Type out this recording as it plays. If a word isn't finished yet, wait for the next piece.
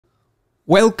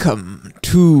Welcome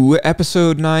to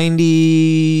episode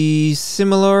 90,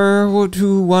 similar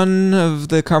to one of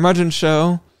the Carmudgeon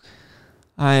Show.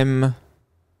 I'm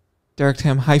Derek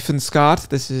Tam-Scott.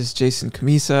 This is Jason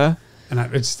Cammisa. And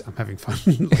I'm having fun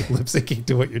like lip syncing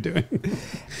to what you're doing.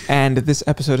 And this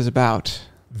episode is about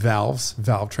valves,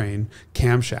 valve train,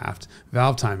 camshaft,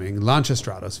 valve timing, Lancia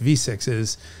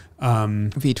V6s,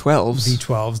 V12s,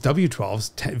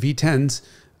 W12s,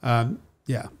 V10s.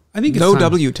 Yeah. I think it's no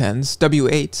time. W10s,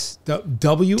 W8s,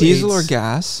 W8s, diesel or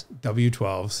gas,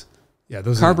 W12s. Yeah,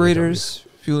 those carburetors,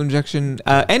 fuel injection,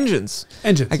 engines.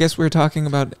 Engines. I guess we're talking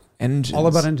about engines. All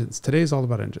about engines. Today is all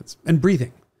about engines and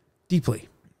breathing deeply.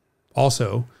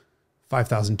 Also,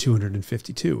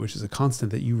 5,252, which is a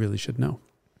constant that you really should know.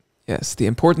 Yes, the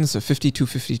importance of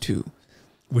 5252.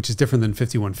 Which is different than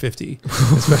 5150,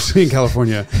 especially in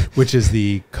California, which is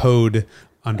the code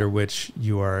under which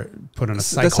you are put on a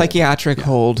cycle. The psychiatric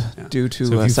hold due to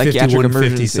so a psychiatric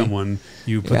emergency. Someone,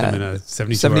 you put them in a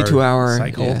 72-hour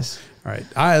cycle. Yes. All right.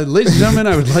 Ladies and gentlemen,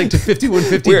 I would like to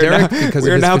 5150 Derek because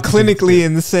we're now clinically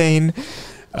insane.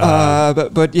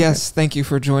 But yes, thank you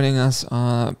for joining us.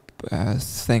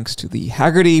 Thanks to the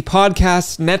Hagerty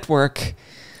Podcast Network.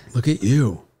 Look at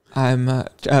you.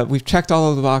 We've checked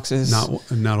all of the boxes.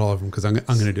 Not all of them, because I'm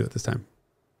going to do it this time.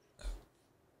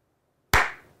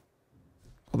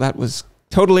 Well, that was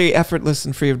totally effortless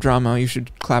and free of drama. You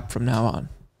should clap from now on.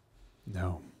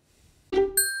 No.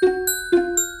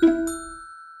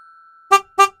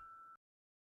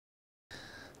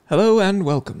 Hello and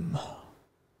welcome.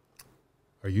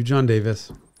 Are you John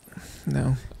Davis?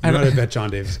 No. You know what I bet John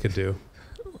Davis could do?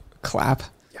 Clap.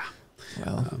 Yeah.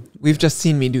 Well, we've just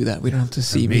seen me do that. We don't have to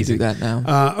see me do that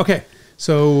now. Okay.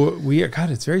 So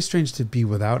God, it's very strange to be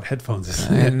without headphones.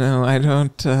 Isn't I it? know. I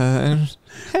don't.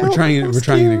 We're trying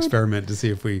an experiment to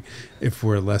see if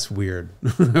we're less weird.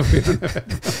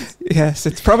 Yes,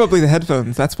 it's probably the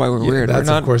headphones. That's why we're weird. That's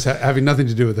we're not, of course having nothing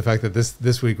to do with the fact that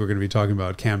this week we're going to be talking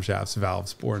about camshafts,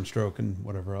 valves, bore and stroke, and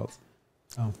whatever else.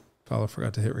 Oh, Paolo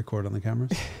forgot to hit record on the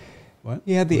cameras. What?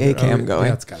 He had the A cam going.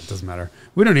 Yeah, it doesn't matter.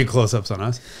 We don't need close-ups on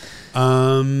us.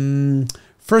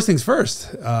 First things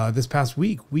first, this past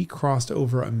week, we crossed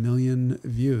over 1 million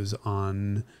views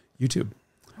on YouTube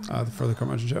for the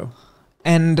Carmudgeon Show.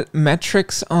 And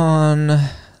metrics on...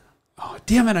 Oh,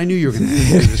 damn it. I knew you were going to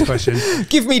answer this question.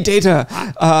 Give me data.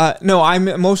 No,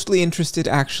 I'm mostly interested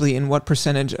actually in what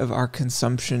percentage of our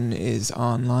consumption is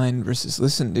online versus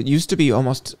listened. It used to be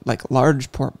almost like large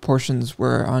portions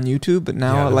were on YouTube, but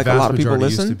now like a lot of people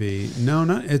listen. Used to be.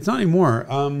 No, it's not anymore.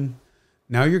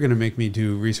 Now you're going to make me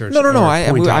do research. No. I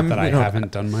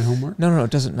haven't done my homework. No,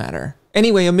 it doesn't matter.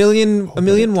 Anyway, a million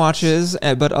watches,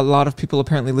 but a lot of people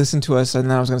apparently listen to us. And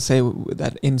then I was going to say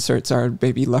that inserts are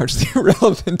maybe largely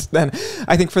irrelevant. Then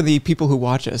I think for the people who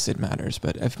watch us, it matters.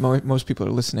 But if most people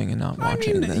are listening and not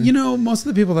watching, then... most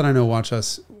of the people that I know watch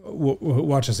us on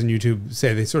YouTube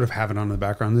say they sort of have it on in the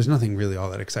background. There's nothing really all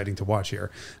that exciting to watch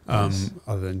here,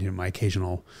 other than my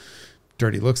occasional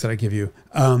dirty looks that I give you.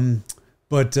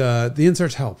 But the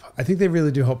inserts help. I think they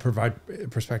really do help provide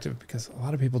perspective because a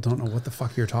lot of people don't know what the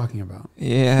fuck you're talking about.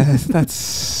 Yeah, that's the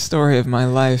story of my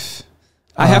life.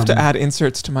 I have to add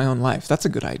inserts to my own life. That's a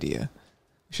good idea.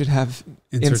 We should have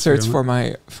inserts for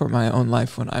my own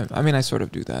life when I sort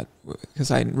of do that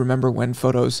because I remember when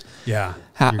photos. Yeah.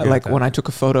 Like when I took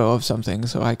a photo of something,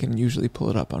 so I can usually pull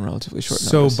it up on relatively short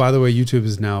notice. So by the way, YouTube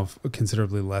is now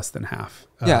considerably less than half.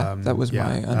 Yeah, that was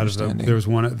my understanding. There was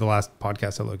the last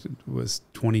podcast I looked at was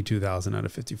 22,000 out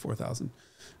of 54,000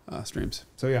 streams.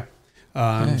 So yeah.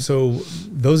 Okay. So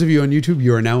those of you on YouTube,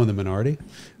 you are now in the minority.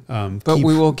 But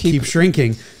we will keep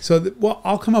shrinking. So,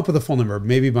 I'll come up with a full number.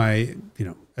 Maybe by,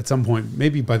 at some point,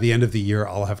 maybe by the end of the year,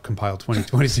 I'll have compiled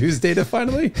 2022's data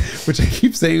finally, which I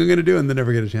keep saying I'm going to do and then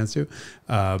never get a chance to.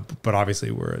 But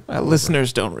obviously we're...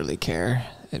 listeners don't really care.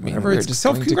 I mean, whatever, it's just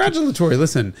self-congratulatory.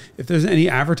 Listen, if there's any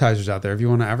advertisers out there, if you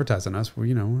want to advertise on us,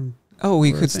 we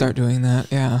could start doing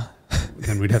that. Yeah.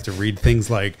 Then we'd have to read things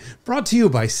like, brought to you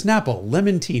by Snapple,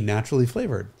 lemon tea, naturally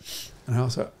flavored. And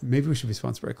also, maybe we should be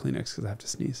sponsored by Kleenex because I have to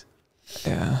sneeze.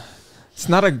 Yeah. It's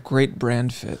not a great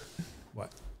brand fit.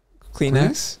 What?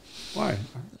 Kleenex? Why?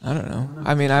 I don't know.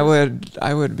 I mean, I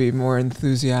would be more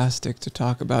enthusiastic to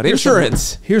talk about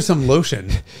insurance. Here's some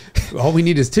lotion. All we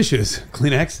need is tissues.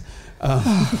 Kleenex.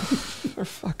 For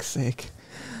fuck's sake.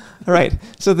 All right.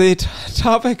 So the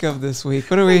topic of this week,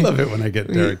 what do we... I love it when I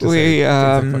get Derek to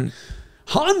say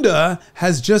Honda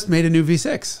has just made a new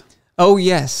V6. Oh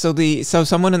yes, so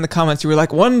someone in the comments, you were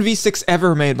like, one V6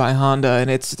 ever made by Honda,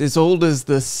 and it's as old as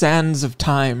the sands of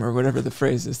time, or whatever the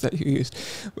phrase is that you used.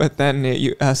 But then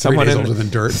someone older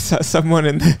than dirt. Someone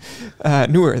in the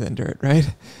newer than dirt,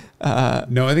 right?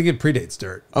 No, I think it predates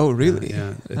dirt. Oh, really?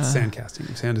 Yeah, it's sand casting.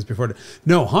 Sand is before.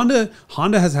 No, Honda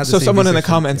has had. So someone in the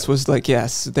comments was like,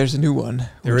 "Yes, there's a new one."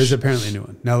 There is apparently a new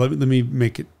one. Now let me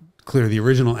make it clear. The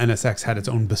original NSX had its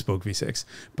own bespoke V6,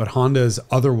 but Honda's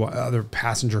other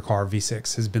passenger car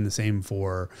V6 has been the same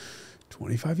for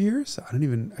 25 years.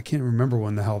 I can't remember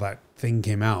when the hell that thing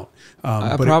came out.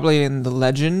 But probably in the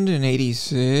Legend in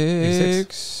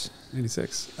 86.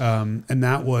 86. And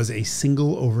that was a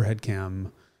single overhead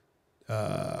cam.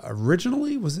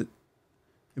 Originally, was it?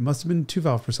 It must have been 2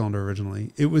 valve per cylinder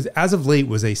originally. It was, as of late,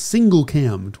 was a single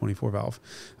cam 24 valve,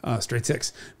 straight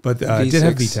 6, but it did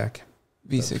have VTEC.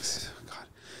 V6.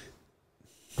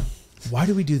 God. Why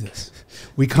do we do this?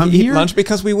 We come here. Eat lunch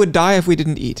because we would die if we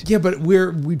didn't eat. Yeah, but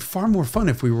we'd far more fun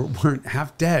if we weren't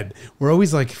half dead. We're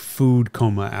always like food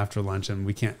coma after lunch, and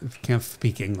we can't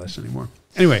speak English anymore.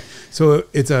 Anyway, so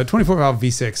it's a 24 valve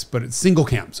V6, but it's single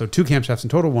cam. So 2 camshafts in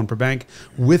total, 1 per bank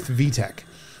with VTEC.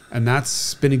 And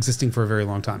that's been existing for a very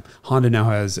long time. Honda now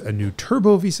has a new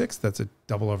turbo V6. That's a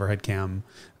double overhead cam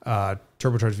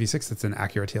turbocharged V6. That's an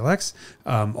Acura TLX.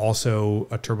 Also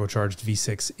a turbocharged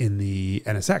V6 in the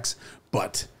NSX.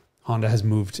 But Honda has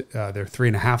moved their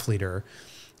 3.5 liter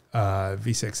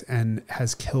V6 and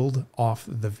has killed off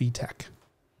the VTEC.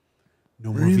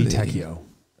 No more VTEC, yo.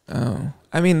 Oh,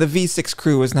 I mean, the V6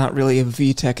 crew is not really a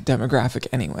VTEC demographic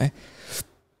anyway.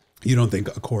 You don't think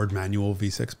Accord manual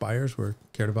V6 buyers were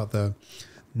cared about the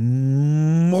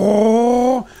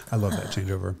more? I love that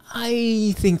changeover.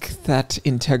 I think that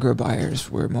Integra buyers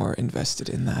were more invested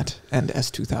in that, and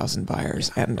S2000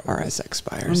 buyers and RSX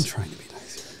buyers. I'm trying to be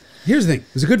nice. Here's the thing.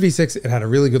 It was a good V6. It had a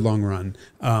really good long run,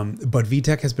 but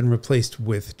VTEC has been replaced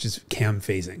with just cam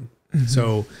phasing. Mm-hmm.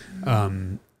 So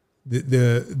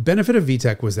the benefit of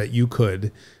VTEC was that you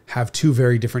could have 2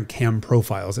 very different cam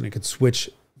profiles, and it could switch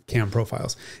cam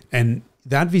profiles. And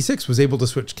that V6 was able to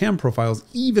switch cam profiles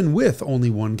even with only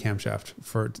 1 camshaft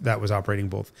that was operating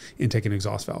both intake and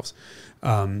exhaust valves.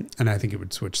 And I think it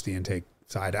would switch the intake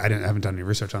side. I haven't done any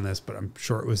research on this, but I'm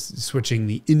sure it was switching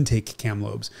the intake cam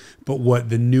lobes. But what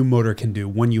the new motor can do,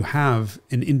 when you have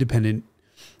an independent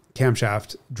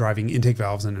camshaft driving intake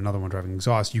valves and another one driving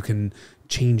exhaust, you can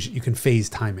phase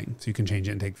timing. So you can change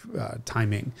intake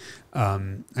timing.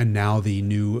 And now the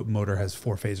new motor has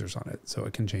 4 phasers on it. So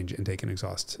it can change intake and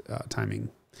exhaust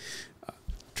timing.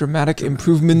 Dramatic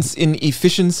improvements in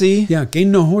efficiency. Yeah,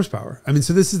 gain no horsepower. I mean,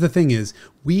 so this is the thing is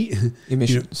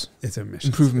emissions. It's emissions.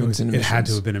 Improvements in emissions. It had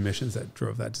to have been emissions that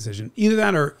drove that decision. Either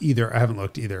that or I haven't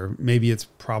looked either. Maybe it's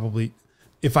probably,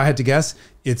 if I had to guess,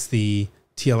 it's the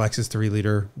TLX's 3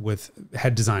 liter with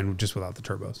head design just without the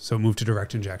turbos. So it moved to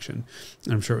direct injection.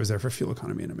 And I'm sure it was there for fuel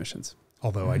economy and emissions.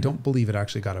 Although I don't believe it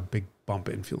actually got a big bump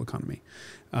in fuel economy,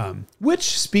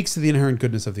 which speaks to the inherent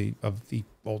goodness of the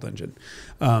old engine.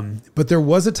 But there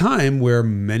was a time where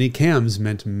many cams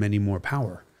meant many more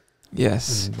power.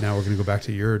 Yes. And now we're going to go back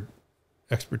to your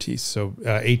expertise. So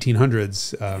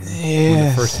 1800s, when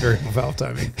the first variable valve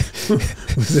timing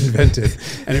was invented.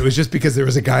 And it was just because there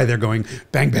was a guy there going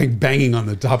bang, bang, banging on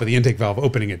the top of the intake valve,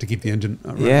 opening it to keep the engine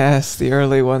running. Yes, the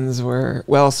early ones were,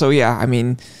 well, so yeah, I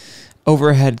mean,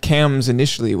 overhead cams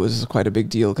initially was quite a big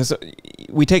deal because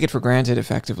we take it for granted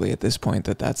effectively at this point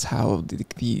that that's how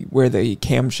where the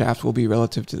camshaft will be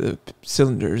relative to the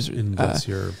cylinders. Unless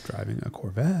you're driving a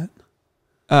Corvette.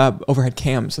 Overhead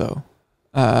cams though.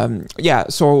 Yeah,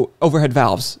 so overhead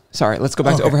valves. Sorry, let's go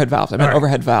back to overhead valves. I meant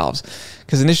overhead valves.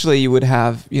 Because initially you would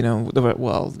have,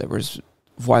 there was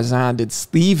Voisin did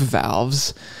sleeve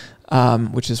valves,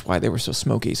 which is why they were so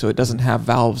smoky. So it doesn't have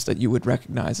valves that you would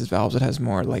recognize as valves. It has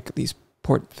more like these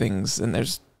port things, and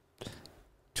there's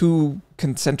 2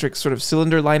 concentric sort of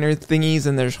cylinder liner thingies,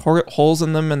 and there's holes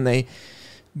in them, and they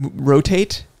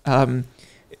rotate.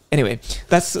 Anyway,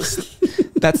 that's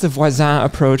the Voisin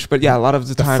approach. But yeah, a lot of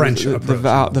the time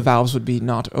the valves would be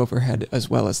not overhead as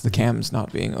well as the cams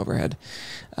not being overhead.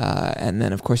 And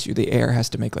then, of course, the air has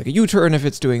to make like a U-turn if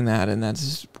it's doing that, and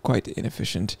that's quite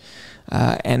inefficient.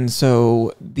 And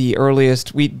so the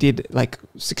earliest, we did like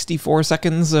 64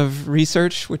 seconds of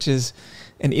research, which is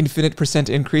an infinite %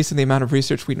 increase in the amount of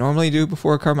research we normally do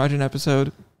before a Carmudgeon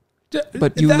episode.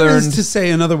 But you learned to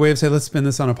say another way of saying, let's spin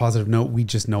this on a positive note. We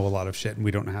just know a lot of shit and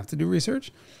we don't have to do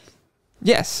research.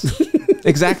 Yes,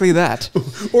 exactly that.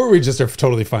 Or we just are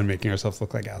totally fine making ourselves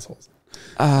look like assholes.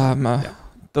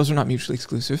 Those are not mutually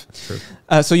exclusive.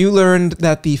 True. So you learned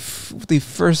that the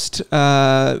first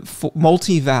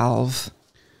multi-valve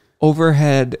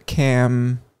overhead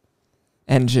cam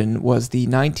engine was the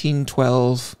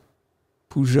 1912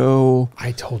 Peugeot.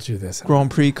 I told you this.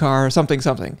 Grand Prix car, something,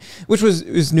 which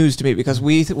was news to me because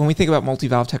when we think about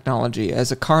multi-valve technology,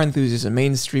 as a car enthusiast, a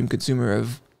mainstream consumer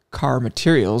of car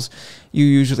materials, you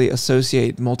usually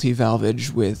associate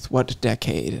multi-valvage with what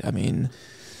decade? I mean,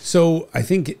 so I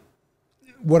think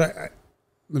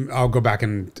I'll go back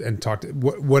and talk to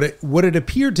what it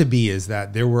appeared to be is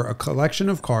that there were a collection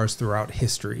of cars throughout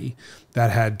history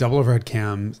that had double overhead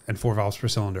cams and 4 valves per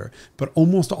cylinder, but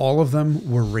almost all of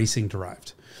them were racing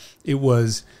derived. It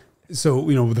was, so,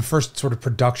 the first sort of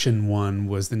production one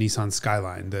was the Nissan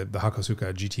Skyline, the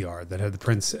Hakosuka GTR that had the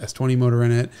Prince S20 motor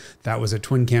in it. That was a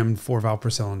twin cam 4 valve per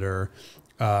cylinder,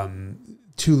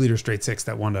 2 liter straight six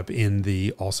that wound up in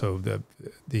the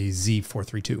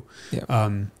Z432. Yeah.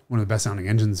 One of the best sounding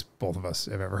engines both of us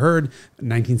have ever heard.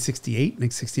 1968,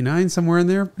 1969, somewhere in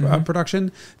there,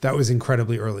 production. That was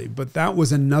incredibly early. But that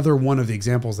was another one of the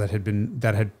examples that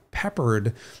had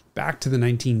peppered back to the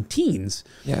 19-teens.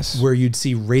 Yes. Where you'd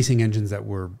see racing engines that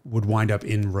would wind up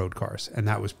in road cars. And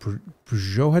that was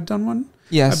Peugeot had done one.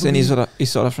 Yes, and Isola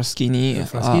Fraschini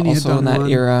also in that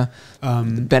era.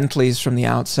 Bentleys from the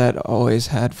outset always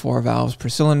had 4 valves per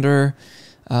cylinder.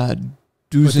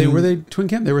 Were they twin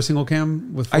cam? They were single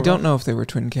cam with 4 I don't know if they were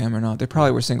twin cam or not. They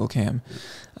probably were single cam.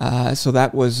 So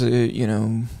that was,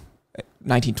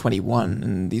 1921,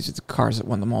 and these are the cars that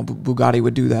won them all. Bugatti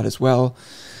would do that as well.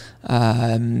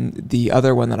 The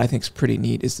other one that I think is pretty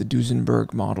neat is the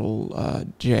Duesenberg Model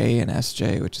J and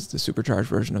SJ, which is the supercharged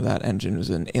version of that engine. It was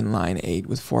an inline 8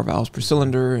 with 4 valves per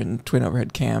cylinder and twin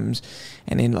overhead cams,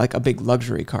 and in like a big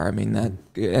luxury car. I mean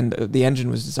the engine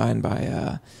was designed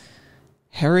by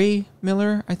Harry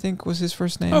Miller, I think was his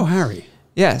first name. Oh, Harry.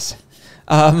 Yes.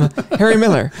 Harry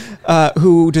Miller,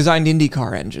 who designed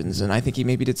IndyCar engines, and I think he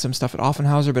maybe did some stuff at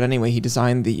Offenhauser, but anyway, he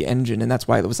designed the engine, and that's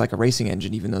why it was like a racing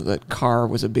engine, even though the car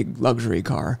was a big luxury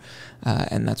car,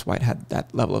 and that's why it had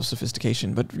that level of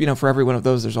sophistication. But, for every one of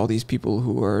those, there's all these people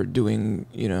who are doing,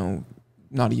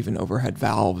 not even overhead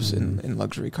valves in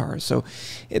luxury cars. So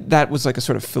that was like a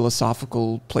sort of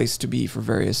philosophical place to be for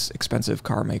various expensive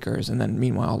car makers, and then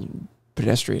meanwhile,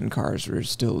 pedestrian cars were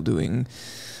still doing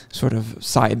sort of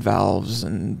side valves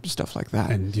and stuff like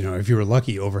that. And, if you were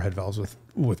lucky, overhead valves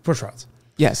with push rods.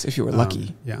 Yes, if you were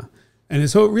lucky. Yeah. And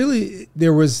so it really,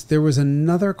 there was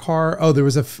another car. Oh, there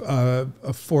was a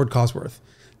Ford Cosworth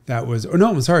that was, it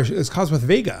was Cosworth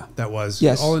Vega that was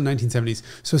all in 1970s.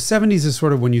 So 70s is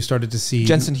sort of when you started to see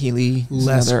Jensen Healy,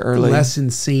 less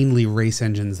insanely race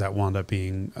engines that wound up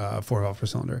being 4 valve per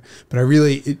cylinder. But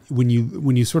when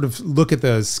you sort of look at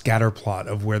the scatter plot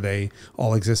of where they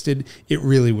all existed, it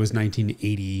really was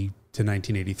 1980 to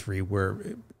 1983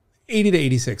 where 80 to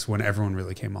 86 when everyone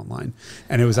really came online.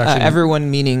 And it was actually... everyone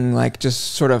meaning like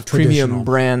just sort of premium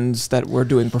brands that were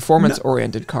doing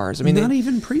performance-oriented cars. I mean, not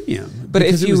even premium. But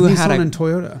if you had Nissan and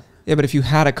Toyota. Yeah, but if you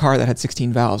had a car that had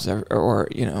 16 valves or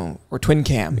twin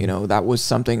cam, that was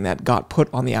something that got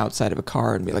put on the outside of a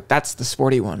car and be like, that's the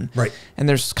sporty one. Right. And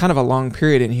there's kind of a long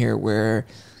period in here where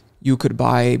you could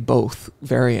buy both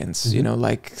variants,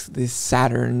 like the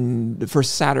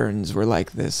first Saturns were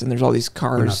like this, and there's all these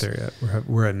cars. We're not there yet.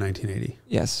 We're at 1980.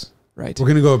 Yes, right. We're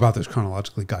going to go about this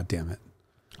chronologically, God damn it.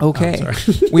 Okay.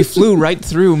 We flew right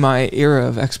through my era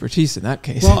of expertise in that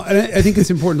case. Well, I think it's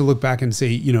important to look back and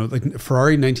say, like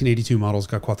Ferrari 1982 models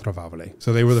got quattro valvole.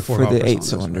 So they were the 4 valve for the 8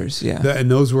 cylinders, right? Yeah. And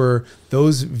those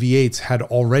V8s had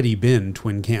already been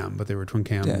twin cam, but they were twin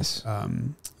cam. Yes.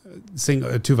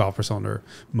 2 valve per cylinder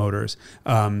motors.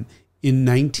 In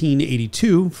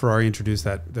 1982, Ferrari introduced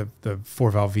the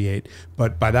 4 valve V8,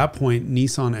 but by that point,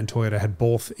 Nissan and Toyota had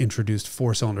both introduced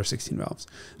 4-cylinder 16 valves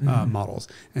models,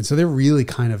 and so they're really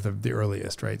kind of the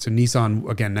earliest, right? So Nissan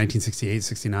again, 1968,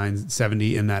 69,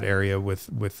 70 in that area with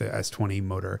the S20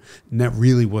 motor, and that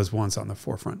really was once on the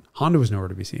forefront. Honda was nowhere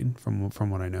to be seen from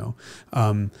what I know,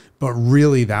 but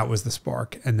really that was the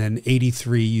spark. And then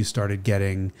 83, you started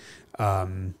getting.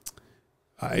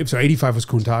 So 85 was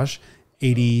Countach,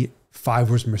 85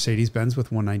 was Mercedes-Benz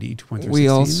with 190 2.316. We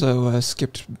also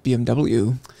skipped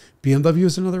BMW. BMW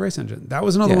is another race engine. That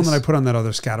was another one that I put on that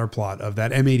other scatter plot of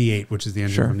that M88, which is the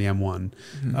engine from the M1.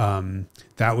 Mm-hmm.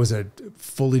 That was a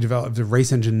fully developed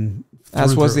race engine.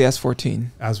 As was the S14.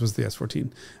 As was the S14.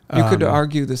 You could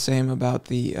argue the same about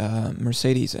the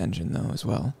Mercedes engine, though, as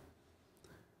well.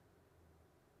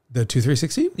 The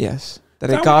 2316? Yes. That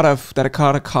it got a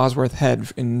Cosworth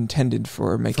head intended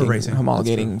for making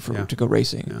homologating to go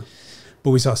racing. Yeah. But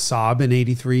we saw Saab in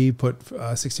 83 put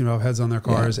 16 valve heads on their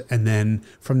cars, and then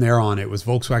from there on it was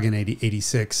Volkswagen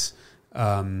 86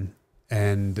 and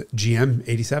GM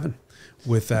 87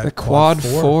 with that the Quad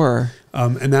 4.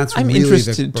 And that's I'm really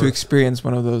interested to experience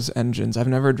one of those engines. I've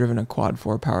never driven a Quad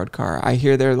 4 powered car. I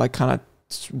hear they're like kind of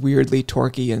weirdly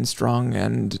torquey and strong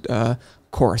and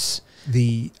coarse.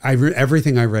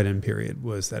 everything I read in period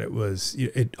was that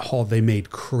they made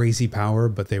crazy power,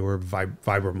 but they were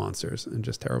vibro monsters and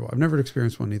just terrible. I've never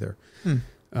experienced one either.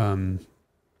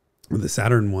 The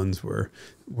Saturn ones were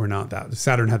not that.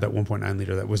 Saturn had that 1.9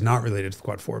 liter that was not related to the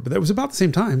Quad 4, but that was about the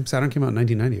same time. Saturn came out in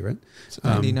 1990, right?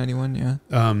 1991, yeah.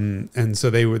 And so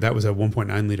that was a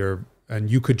 1.9 liter, and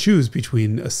you could choose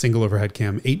between a single overhead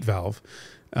cam 8 valve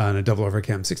and a double overhead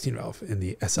cam 16 valve in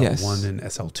the SL1 and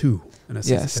SL2. And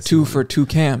SL1. 2 for 2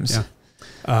 cams.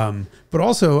 Yeah. But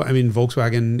also, I mean,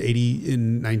 Volkswagen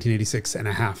in 1986 and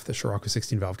a half, the Scirocco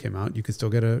 16 valve came out. You could still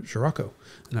get a Scirocco,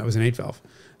 and that was an 8 valve.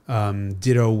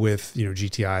 Ditto with,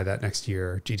 GTI that next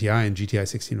year, GTI and GTI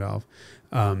 16 valve.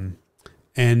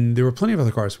 And there were plenty of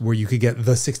other cars where you could get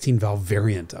the 16 valve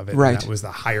variant of it. Right. And that was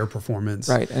the higher performance.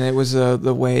 Right. And it was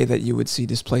the way that you would see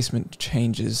displacement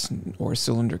changes or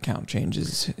cylinder count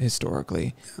changes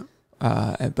historically.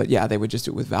 Yeah. But yeah, they would just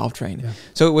do it with valve train. Yeah.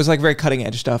 So it was like very cutting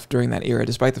edge stuff during that era,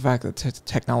 despite the fact that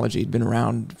technology had been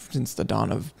around since the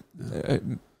dawn of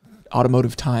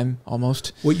automotive time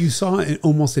almost. What you saw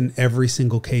almost in every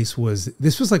single case was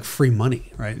this was like free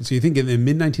money, right? So you think in the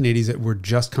mid 1980s that we're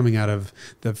just coming out of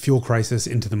the fuel crisis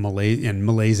into the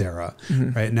malaise era,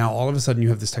 right? Now all of a sudden you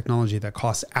have this technology that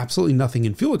costs absolutely nothing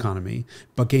in fuel economy,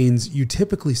 but gains, you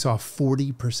typically saw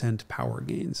 40% power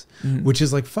gains, which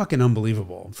is like fucking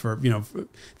unbelievable for,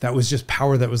 that was just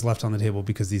power that was left on the table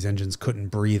because these engines couldn't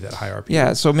breathe at high RPM.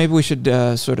 Yeah, so maybe we should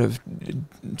sort of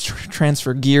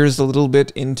transfer gears a little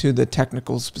bit into the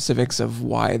technical specifics of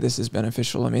why this is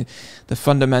beneficial. I mean, the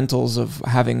fundamentals of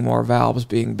having more valves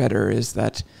being better is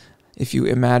that if you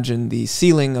imagine the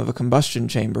ceiling of a combustion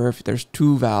chamber, if there's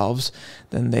 2 valves,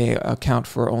 then they account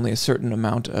for only a certain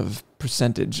amount of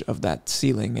percentage of that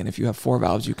ceiling. And if you have 4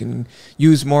 valves, you can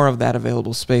use more of that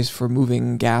available space for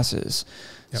moving gases.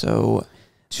 Yep. So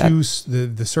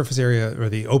the surface area or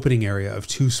the opening area of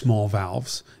 2 small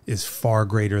valves is far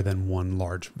greater than 1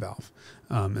 large valve.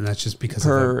 And that's just because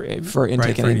for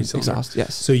intake and exhaust.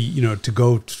 Yes. So, to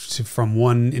go from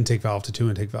 1 intake valve to 2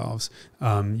 intake valves,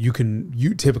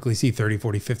 you typically see 30,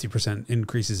 40, 50%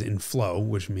 increases in flow,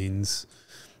 which means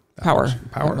power.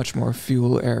 That much more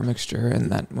fuel air mixture and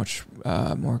that much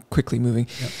more quickly moving.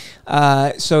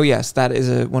 Yep. So yes, that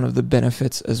is one of the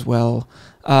benefits as well.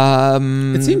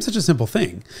 It seems such a simple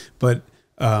thing, but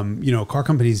car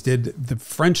companies the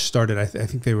French started, I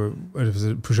think it was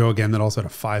a Peugeot again that also had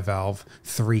a 5 valve,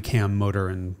 3 cam motor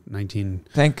in 19.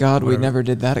 Thank God we never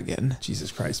did that again.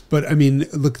 Jesus Christ. But I mean,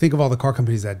 look, think of all the car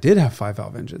companies that did have 5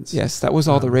 valve engines. Yes, that was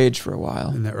all the rage for a while.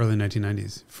 In the early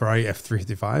 1990s. Ferrari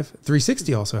F355,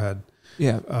 360 also had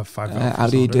 5 valve.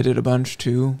 Audi cylinder. did it a bunch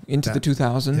too, into the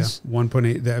 2000s. Yeah,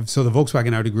 1.8. So the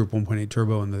Volkswagen Audi Group 1.8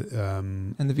 turbo and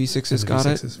the V6 has got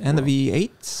it. And the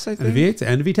V8s, I think. And the V8s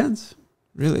and the V10s.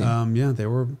 Really? Yeah, they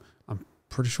were, I'm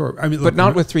pretty sure. I mean, but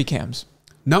not with 3 cams.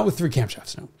 Not with 3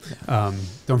 camshafts, no. Yeah.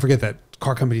 Don't forget that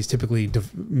car companies typically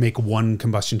make 1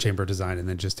 combustion chamber design and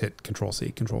then just hit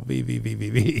Control-C,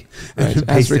 Control-V. Right,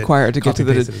 as required to get to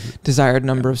the desired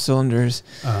number of cylinders.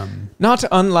 Not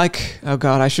unlike, oh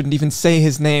God, I shouldn't even say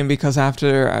his name because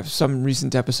after some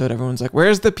recent episode, everyone's like,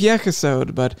 where's the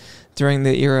Piech-isode? But during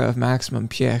the era of Maximum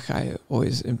Piech, I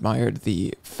always admired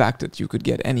the fact that you could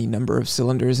get any number of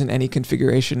cylinders in any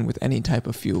configuration with any type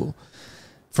of fuel.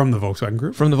 From the Volkswagen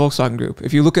Group? From the Volkswagen Group.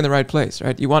 If you look in the right place,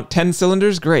 right? You want 10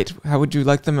 cylinders? Great. How would you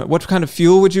like them? What kind of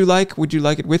fuel would you like? Would you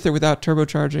like it with or without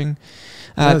turbocharging?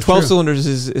 12 cylinders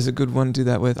is a good one to do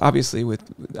that with. Obviously,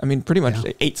 pretty much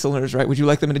 8 cylinders, right? Would you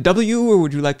like them in a W or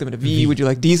would you like them in a V? Would you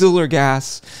like diesel or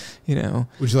gas?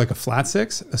 Would you like a flat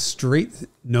 6?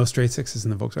 No straight 6s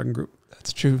in the Volkswagen Group?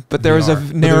 That's true. But there was a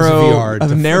narrow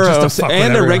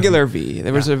and a regular V.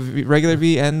 There was a regular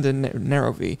V and a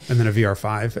narrow V. And then a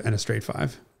VR5 and a straight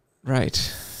 5. Right.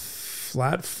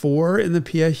 Flat 4 in the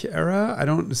Piech era?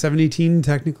 718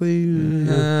 technically?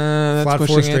 That's flat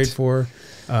 4, straight 4.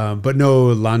 But no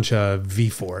Lancia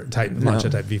V4 type,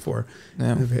 Lancia type V4.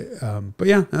 No. But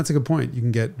yeah, that's a good point. You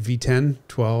can get V10,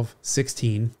 12,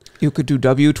 16. You could do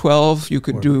W12. You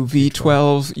could do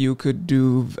V12. You could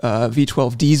do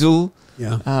V12 diesel.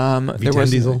 Yeah.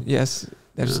 V10 diesel. Yes.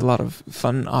 There's a lot of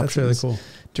fun options. That's really cool.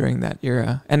 During that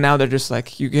era. And now they're just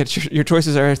like, you get your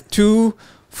choices are 2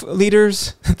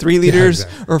 liters, 3 liters,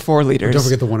 or 4 liters. But don't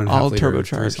forget the 1.5 liter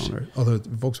turbocharged. 3-cylinder. Although the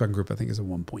Volkswagen Group, I think, is a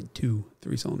 1.2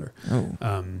 3-cylinder.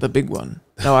 Oh, the big one.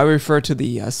 No, I refer to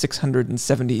the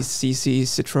 670cc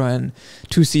Citroën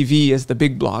 2CV as the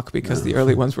big block because the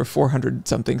early ones were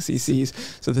 400-something cc's.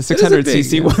 So the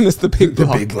 600cc one is the big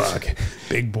block. The big block.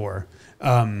 Big bore.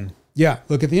 Yeah.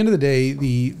 Look, at the end of the day,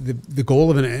 the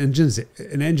goal of an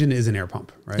engine is an air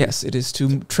pump, right? Yes, it is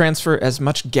to transfer as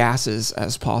much gases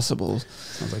as possible.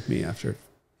 Sounds like me after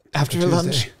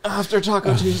lunch, after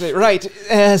Taco Tuesday. Right.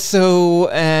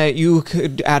 So you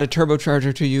could add a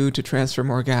turbocharger to transfer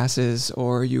more gases,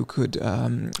 or you could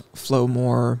flow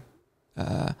more.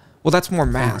 Well, that's more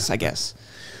mass, I guess.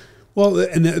 Well,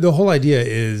 and the whole idea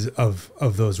is of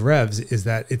those revs is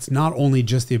that it's not only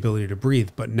just the ability to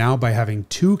breathe, but now by having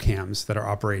two cams that are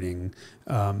operating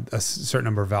a certain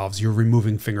number of valves, you're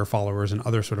removing finger followers and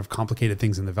other sort of complicated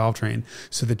things in the valve train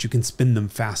so that you can spin them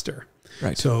faster.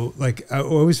 Right. So, like, I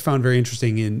always found very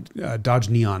interesting in Dodge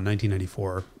Neon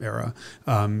 1994 era,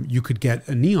 you could get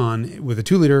a Neon with a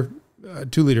 2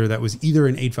 liter that was either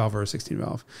an 8 valve or a 16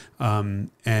 valve,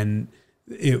 and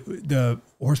the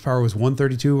horsepower was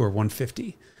 132 or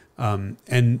 150.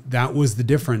 And that was the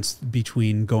difference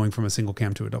between going from a single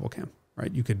cam to a double cam,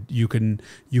 right? You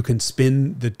can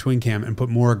spin the twin cam and put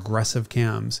more aggressive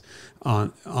cams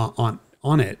on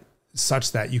it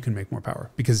such that you can make more power,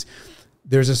 because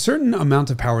there's a certain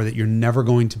amount of power that you're never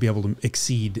going to be able to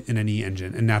exceed in any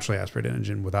engine, a naturally aspirated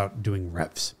engine, without doing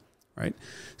revs, right?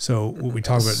 So what we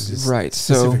talk about is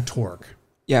specific torque.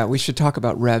 Yeah, we should talk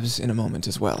about revs in a moment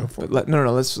as well. But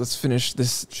let's finish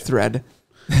this thread.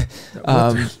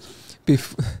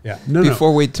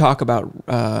 Before we talk about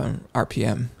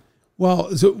RPM.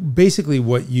 Well, so basically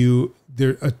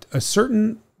a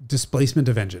certain displacement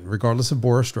of engine, regardless of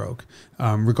bore or stroke,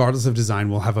 regardless of design,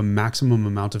 will have a maximum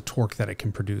amount of torque that it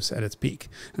can produce at its peak.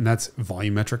 And that's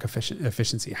volumetric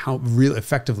efficiency. How real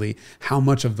effectively, how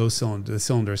much of those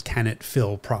cylinders can it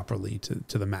fill properly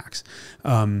to the max?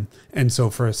 And so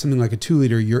for something like a 2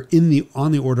 liter, you're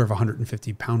on the order of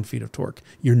 150 pound-feet of torque.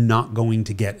 You're not going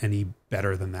to get any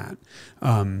better than that.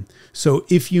 So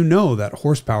if you know that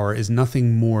horsepower is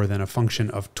nothing more than a function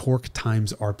of torque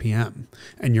times RPM,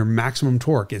 and your maximum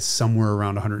torque is somewhere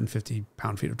around 150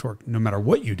 pound-feet of torque, no matter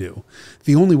what you do,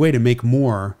 the only way to make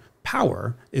more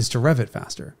power is to rev it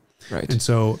faster. Right. And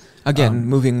so again,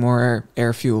 moving more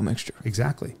air-fuel mixture.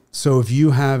 Exactly. So if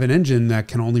you have an engine that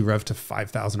can only rev to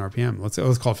 5,000 RPM, let's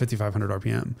call it 5,500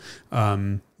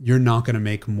 RPM, you're not going to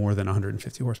make more than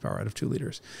 150 horsepower out of 2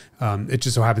 liters. It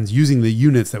just so happens, using the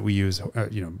units that we use,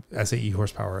 SAE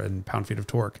horsepower and pound-feet of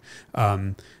torque,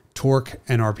 torque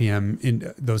and RPM,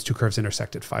 in those two curves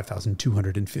intersect at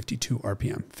 5,252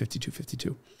 RPM,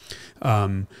 5252.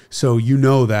 So you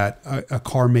know that a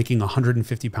car making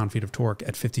 150 pound-feet of torque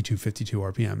at 5252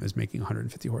 RPM is making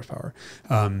 150 horsepower.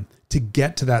 To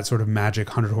get to that sort of magic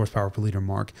 100 horsepower per liter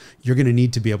mark, you're going to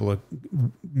need to be able to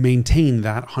maintain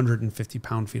that 150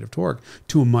 pound-feet of torque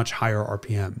to a much higher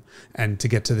RPM. And to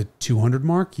get to the 200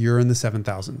 mark, you're in the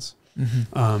 7,000s.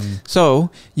 Mm-hmm.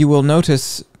 So you will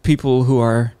notice people who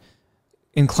are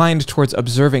inclined towards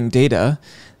observing data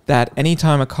that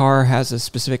anytime a car has a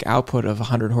specific output of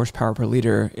 100 horsepower per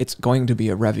liter, it's going to be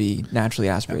a revvy, naturally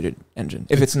aspirated engine.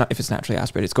 If it's naturally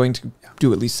aspirated, it's going to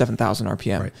do at least 7,000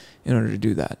 RPM in order to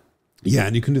do that. Yeah,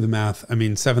 and you can do the math. I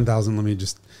mean, 7,000, let me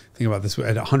just think about this.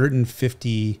 At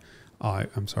 150,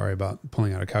 I'm sorry about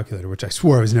pulling out a calculator, which I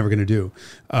swore I was never going to do.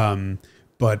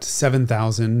 But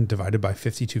 7,000 divided by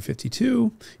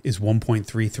 5252 is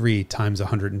 1.33 times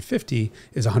 150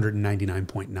 is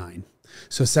 199.9.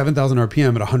 So 7,000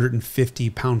 RPM at 150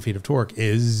 pound-feet of torque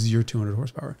is your 200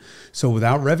 horsepower. So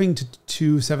without revving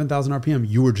to 7,000 RPM,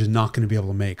 you are just not going to be able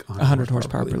to make 100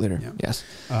 horsepower per liter. Yeah. Yes.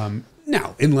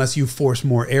 Now, unless you force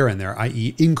more air in there,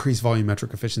 i.e. increase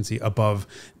volumetric efficiency above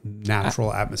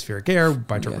natural atmospheric air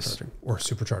by turbocharging or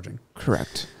supercharging.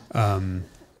 Correct.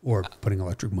 Or putting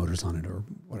electric motors on it or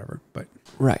whatever. But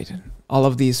right. All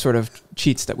of these sort of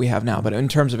cheats that we have now. But in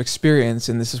terms of experience,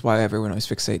 and this is why everyone always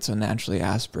fixates on naturally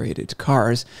aspirated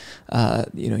cars,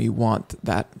 you want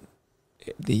that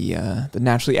the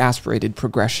naturally aspirated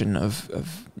progression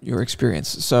of your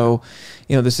experience. So,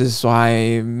 this is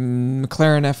why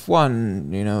McLaren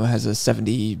F1, has a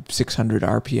 7,600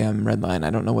 RPM redline. I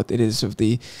don't know what it is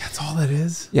That's all it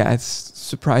is? Yeah, it's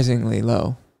surprisingly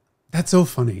low. That's so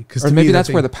funny. Or maybe that's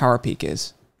where the power peak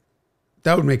is.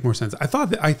 That would make more sense. I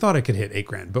thought I could hit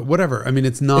 $8,000, but whatever. I mean,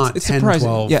 it's not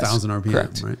 12,000 RPM,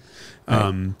 correct. Right?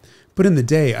 But in the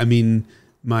day, I mean,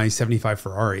 my 75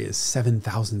 Ferrari is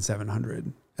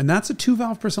 7,700, and that's a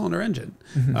 2-valve per cylinder engine,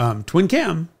 twin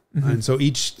cam, and so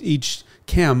each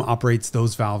cam operates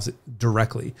those valves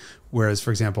directly. Whereas,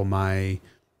 for example, my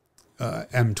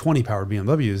M20 powered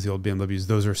BMWs, the old BMWs,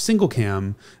 those are single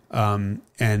cam, and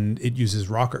it uses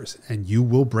rockers, and you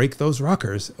will break those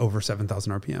rockers over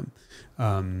 7,000 RPM.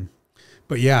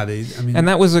 But yeah, and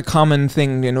that was a common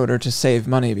thing in order to save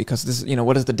money, because this,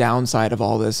 what is the downside of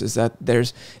all this is that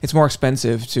it's more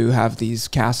expensive to have these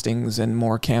castings and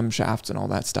more camshafts and all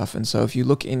that stuff. And so if you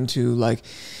look into like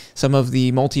some of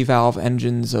the multi-valve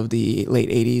engines of the late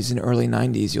 80s and early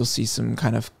 90s, you'll see some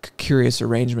kind of curious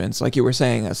arrangements. Like you were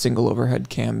saying, a single overhead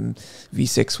cam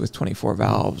V6 with 24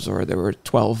 valves, or there were a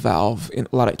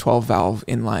lot of 12-valve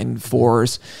inline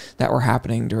 4s that were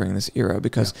happening during this era,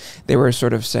 because they were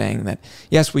sort of saying that,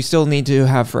 yes, we still need to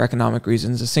have, for economic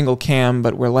reasons, a single cam,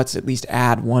 but let's at least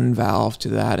add one valve to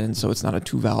that, and so it's not a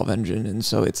 2-valve engine. And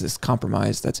so it's this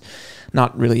compromise that's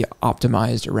not really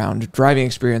optimized around driving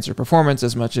experience or performance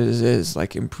as much as is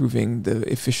like improving the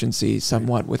efficiency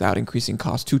somewhat without increasing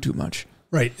cost too much.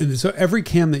 Right. And so every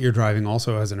cam that you're driving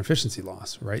also has an efficiency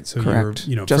loss, right? So correct.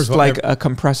 Just like a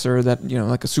compressor that,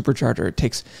 like a supercharger, it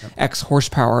takes X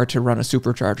horsepower to run a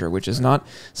supercharger, which is not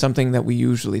something that we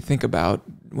usually think about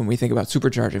when we think about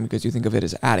supercharging, because you think of it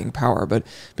as adding power, but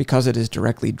because it is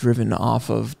directly driven off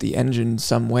of the engine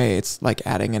some way, it's like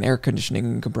adding an air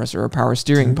conditioning compressor or power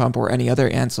steering pump or any other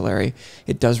ancillary.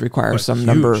 It does require some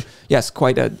number. Yes,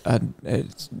 quite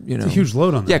it's a huge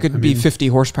load on that. Yeah, it could be 50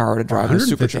 horsepower to drive a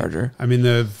supercharger. I mean,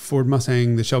 the Ford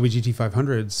Mustang, the Shelby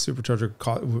GT500 supercharger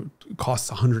costs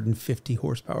 150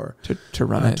 horsepower to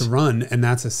run it. And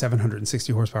that's a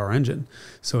 760 horsepower engine.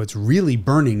 So it's really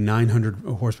burning 900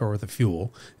 horsepower worth of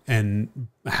fuel and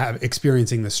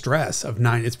experiencing the stress of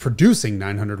it's producing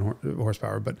 900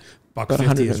 horsepower, but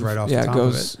 $150 is right off the top of it. Yeah, it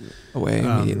goes away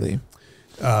immediately.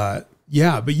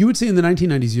 Yeah, but you would see in the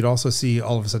 1990s, you'd also see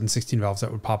all of a sudden 16 valves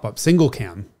that would pop up, single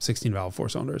cam, 16 valve 4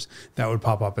 cylinders that would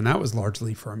pop up. And that was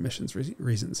largely for emissions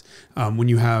reasons. When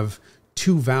you have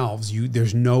 2 valves,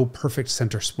 there's no perfect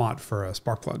center spot for a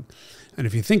spark plug. And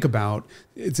if you think about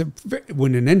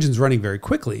when an engine's running very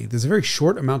quickly, there's a very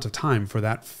short amount of time for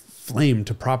that flame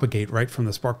to propagate right from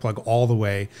the spark plug all the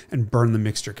way and burn the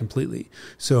mixture completely.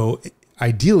 So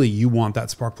ideally, you want that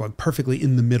spark plug perfectly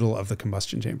in the middle of the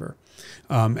combustion chamber.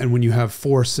 And when you have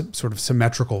 4 sort of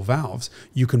symmetrical valves,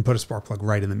 you can put a spark plug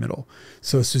right in the middle.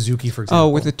 So Suzuki, for example. Oh,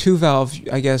 with a 2-valve,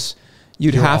 I guess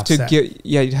you'd have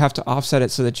to offset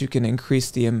it so that you can increase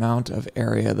the amount of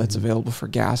area that's available for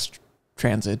gas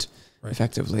transit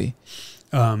effectively.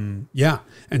 Yeah.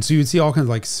 And so you would see all kinds of,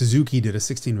 like Suzuki did a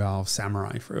 16-valve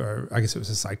Samurai, or I guess it was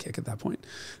a Sidekick at that point.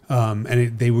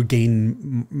 And they would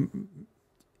gain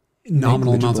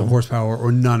nominal amounts of horsepower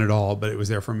or none at all, but it was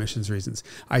there for emissions reasons.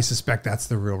 I suspect that's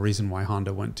the real reason why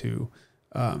Honda went to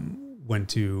the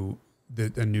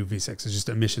new V6. It's just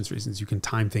emissions reasons. You can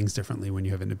time things differently when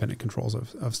you have independent controls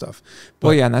of stuff. But,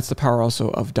 well, yeah, and that's the power also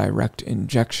of direct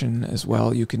injection as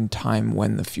well. You can time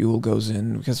when the fuel goes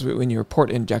in, because when you're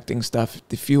port injecting stuff,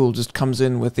 the fuel just comes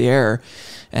in with the air,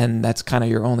 and that's kind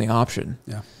of your only option.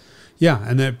 Yeah. Yeah,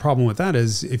 and the problem with that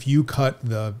is if you cut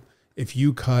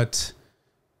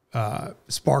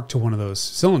spark to one of those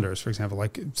cylinders, for example,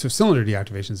 so cylinder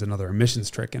deactivation is another emissions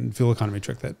trick and fuel economy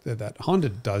trick that Honda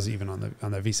does even on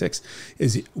the V6,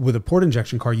 is with a port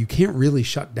injection car, you can't really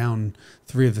shut down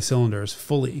 3 of the cylinders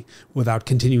fully without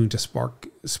continuing to spark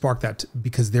that,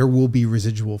 because there will be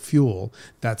residual fuel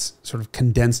that's sort of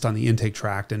condensed on the intake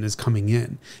tract and is coming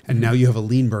in. And now you have a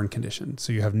lean burn condition.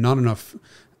 So you have not enough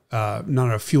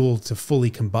fuel to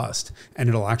fully combust, and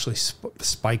it'll actually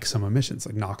spike some emissions,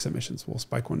 like NOx emissions will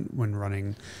spike when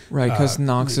running. Right, because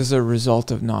NOx is a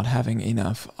result of not having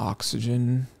enough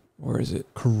oxygen, or is it?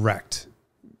 Correct.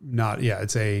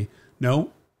 It's a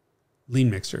lean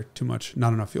mixture, too much,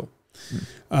 not enough fuel.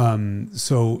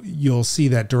 So you'll see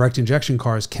that direct injection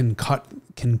cars can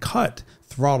cut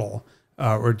throttle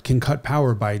or can cut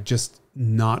power by just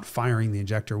not firing the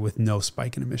injector with no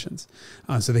spike in emissions.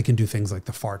 So they can do things like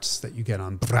the farts that you get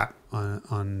on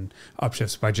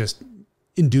upshifts by just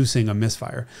inducing a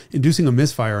misfire. Inducing a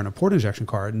misfire in a port injection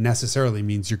car necessarily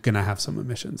means you're going to have some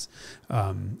emissions.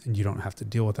 And you don't have to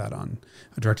deal with that on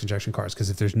direct injection cars, because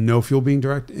if there's no fuel being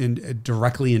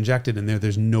directly injected in there,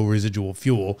 there's no residual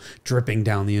fuel dripping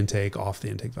down the intake off the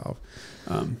intake valve.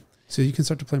 So you can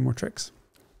start to play more tricks.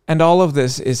 And all of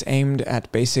this is aimed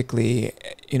at basically,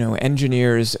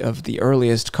 engineers of the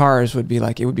earliest cars would be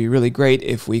like, it would be really great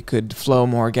if we could flow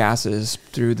more gases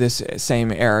through this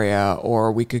same area, or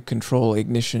we could control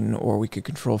ignition, or we could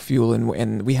control fuel.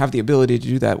 And we have the ability to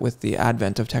do that with the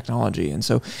advent of technology. And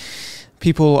so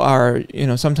people are,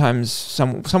 sometimes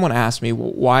someone asked me,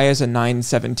 why is a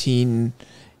 917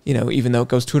 you know, even though it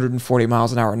goes 240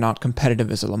 miles an hour, not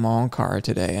competitive as a Le Mans car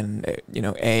today. And, you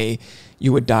know,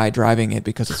 you would die driving it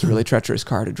because it's a really treacherous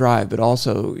car to drive. But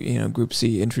also, you know, Group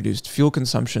C introduced fuel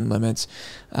consumption limits.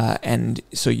 And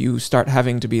so you start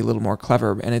having to be a little more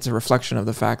clever. And it's a reflection of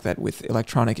the fact that with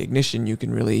electronic ignition, you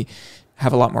can really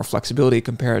have a lot more flexibility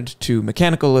compared to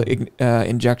mechanical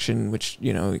injection, which,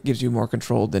 you know, gives you more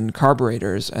control than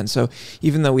carburetors. And so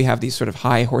even though we have these sort of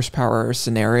high horsepower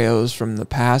scenarios from the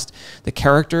past, the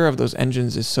character of those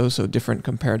engines is so different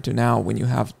compared to now, when you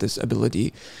have this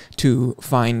ability to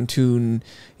fine tune,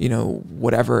 you know,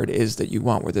 whatever it is that you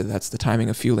want, whether that's the timing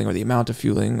of fueling or the amount of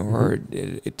fueling or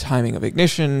timing of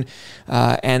ignition.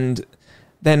 And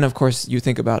then, of course, you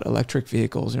think about electric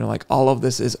vehicles, and you're like, all of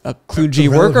this is a kludgy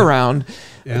workaround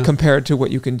compared to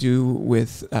what you can do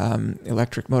with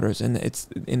electric motors. And it's,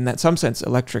 in that some sense,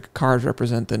 electric cars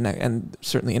represent and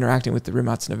certainly interacting with the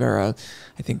Rimac Nevera,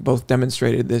 I think both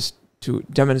demonstrated this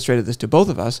to both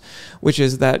of us, which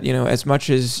is that, you know, as much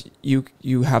as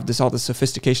you have all the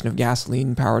sophistication of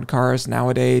gasoline powered cars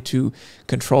nowadays to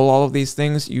control all of these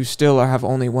things, you still have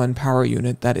only one power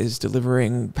unit that is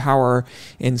delivering power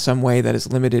in some way that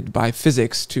is limited by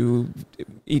physics to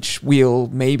each wheel,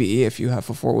 maybe if you have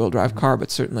a 4-wheel drive car, but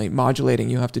certainly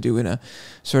modulating you have to do in a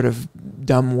sort of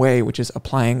dumb way, which is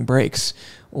applying brakes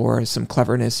or some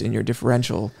cleverness in your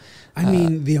differential. I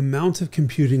mean, the amount of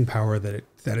computing power that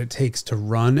it takes to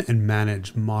run and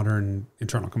manage modern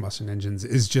internal combustion engines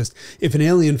is just, if an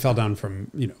alien fell down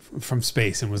from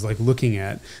space and was like looking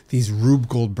at these Rube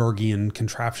Goldbergian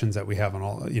contraptions that we have on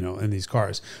all, you know, in these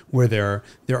cars, where they're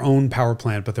their own power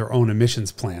plant, but their own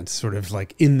emissions plant, sort of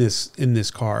like in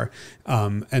this car.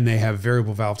 And they have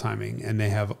variable valve timing, and they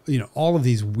have, you know, all of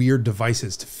these weird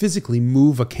devices to physically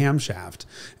move a camshaft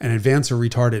and advance or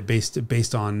retard it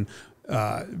based on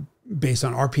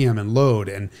RPM and load,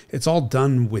 and it's all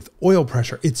done with oil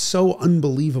pressure. It's so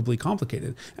unbelievably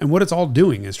complicated. And what it's all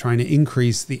doing is trying to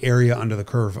increase the area under the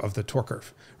curve of the torque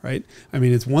curve, right? I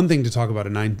mean, it's one thing to talk about a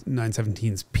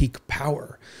 917's peak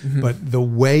power, but the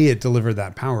way it delivered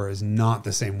that power is not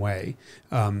the same way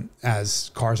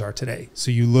as cars are today. So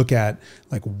you look at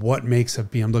like what makes a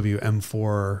BMW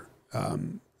M4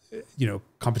 you know,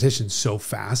 competition so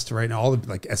fast right now. All the,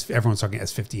 like, everyone's talking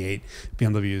S58.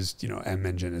 BMW's, you know, M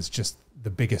engine is just the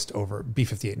biggest over.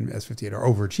 B58 and S58 are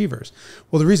overachievers.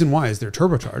 Well, the reason why is they're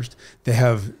turbocharged. They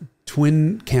have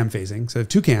twin cam phasing, so they have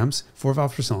 2 cams, 4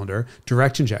 valves per cylinder,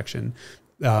 direct injection,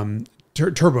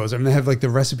 turbos. I mean, they have like the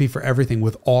recipe for everything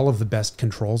with all of the best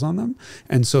controls on them,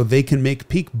 and so they can make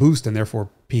peak boost and therefore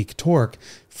peak torque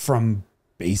from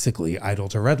basically idle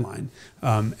to redline.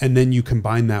 And then you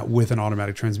combine that with an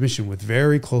automatic transmission with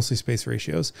very closely spaced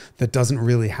ratios that doesn't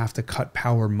really have to cut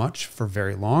power much for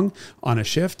very long on a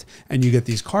shift. And you get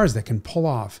these cars that can pull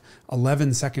off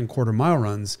 11-second quarter-mile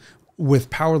runs with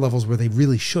power levels where they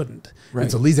really shouldn't. Right.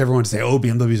 And so it leads everyone to say, oh,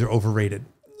 BMWs are overrated.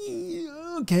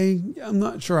 Okay, I'm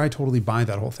not sure I totally buy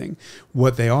that whole thing.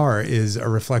 What they are is a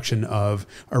reflection of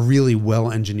a really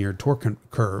well-engineered torque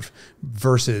curve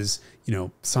versus, you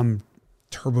know, some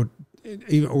turbo,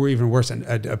 or even worse,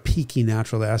 a peaky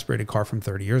naturally aspirated car from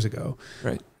 30 years ago.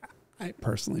 Right. I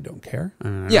personally don't care. I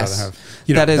mean, I'd rather have,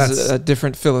 you know, that is a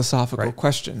different philosophical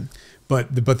question.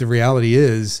 But the reality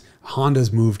is,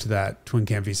 Honda's move to that twin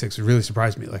cam V6 really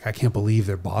surprised me. Like, I can't believe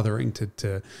they're bothering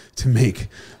to make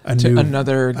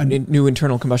another new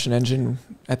internal combustion engine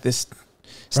at this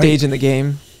stage in the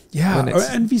game. Yeah,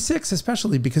 and V6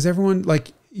 especially, because everyone,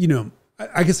 like, you know,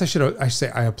 I guess I should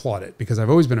say I applaud it, because I've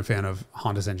always been a fan of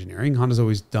Honda's engineering. Honda's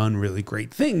always done really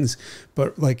great things,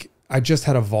 but like, I just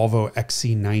had a Volvo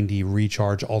XC90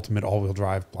 Recharge Ultimate all-wheel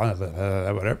drive, blah, blah,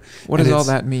 blah, whatever. What does all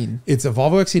that mean? It's a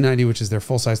Volvo XC90, which is their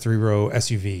full-size 3-row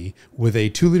SUV with a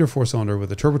 2-liter 4-cylinder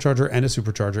with a turbocharger and a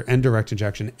supercharger and direct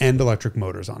injection and electric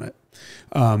motors on it.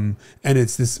 And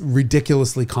it's this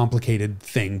ridiculously complicated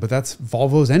thing, but that's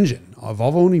Volvo's engine.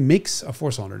 Volvo only makes a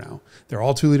 4-cylinder now. They're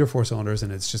all 2-liter 4-cylinders,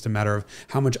 and it's just a matter of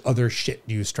how much other shit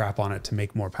do you strap on it to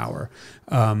make more power.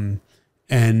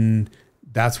 And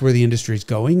that's where the industry is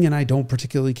going, and I don't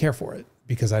particularly care for it,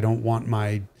 because I don't want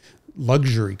my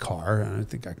luxury car, and I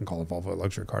think I can call a Volvo a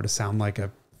luxury car, to sound like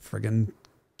a friggin'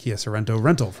 Kia Sorento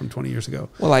rental from 20 years ago.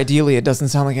 Well, ideally, it doesn't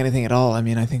sound like anything at all. I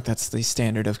mean, I think that's the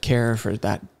standard of care for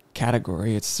that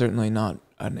category. It's certainly not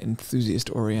an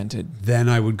enthusiast-oriented. Then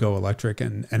I would go electric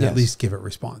and yes, at least give it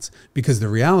response. Because the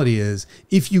reality is,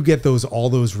 if you get all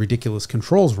those ridiculous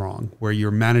controls wrong, where you're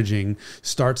managing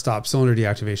start, stop, cylinder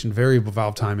deactivation, variable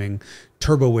valve timing,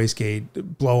 turbo wastegate,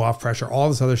 blow off pressure, all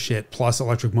this other shit, plus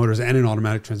electric motors and an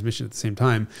automatic transmission at the same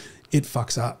time, it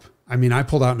fucks up. I mean, I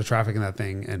pulled out into traffic in that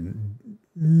thing and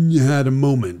had a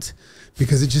moment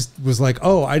because it just was like,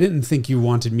 oh, I didn't think you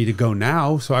wanted me to go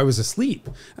now. So I was asleep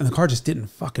and the car just didn't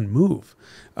fucking move.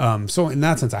 So in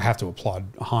that sense, I have to applaud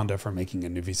Honda for making a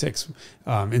new V6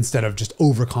 instead of just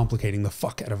overcomplicating the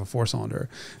fuck out of a 4-cylinder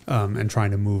and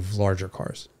trying to move larger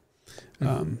cars.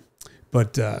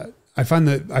 But I find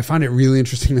it really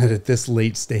interesting that at this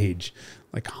late stage,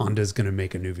 like Honda's going to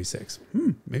make a new V6.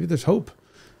 Maybe there's hope.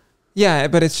 Yeah,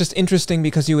 but it's just interesting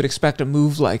because you would expect a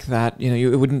move like that. You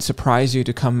know, it wouldn't surprise you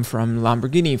to come from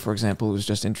Lamborghini, for example, who's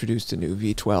just introduced a new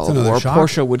V12, or shock.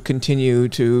 Porsche would continue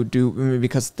to do,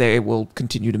 because they will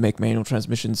continue to make manual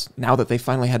transmissions now that they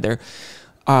finally had their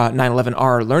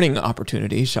 911R learning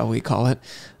opportunity, shall we call it.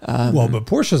 Well, but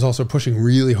Porsche is also pushing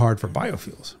really hard for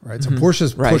biofuels, right? So Porsche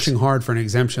is pushing hard for an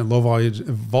exemption,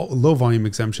 low volume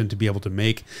exemption to be able to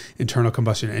make internal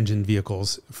combustion engine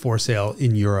vehicles for sale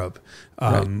in Europe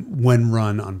when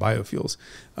run on biofuels.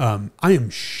 I am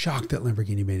shocked that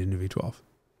Lamborghini made a new V12.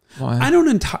 Why? I don't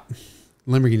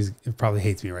Lamborghini probably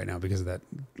hates me right now because of that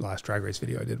last drag race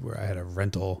video I did where I had a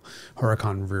rental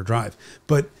Huracan rear drive.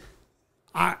 But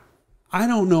I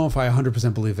don't know if I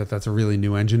 100% believe that that's a really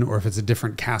new engine or if it's a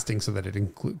different casting so that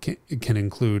it can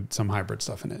include some hybrid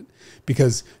stuff in it.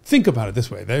 Because think about it this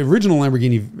way. The original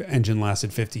Lamborghini engine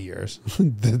lasted 50 years.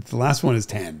 The last one is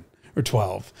 10 or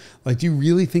 12. Like, do you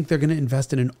really think they're going to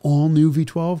invest in an all new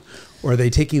V12? Or are they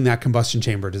taking that combustion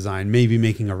chamber design, maybe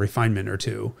making a refinement or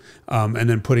two, and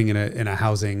then putting it in a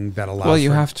housing that allows... Well,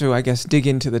 you have to, I guess, dig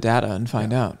into the data and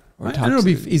find out. Or it'll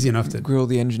be easy enough to... grill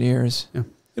the engineers. Yeah.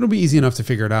 It'll be easy enough to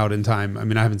figure it out in time. I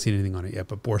mean, I haven't seen anything on it yet,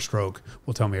 but bore stroke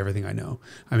will tell me everything I know.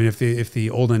 I mean, if the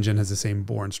old engine has the same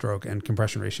bore and stroke and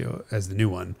compression ratio as the new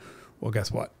one, well, guess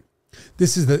what?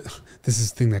 This is the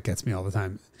thing that gets me all the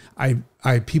time.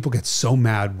 People get so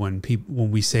mad when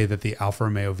we say that the Alfa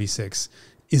Romeo V6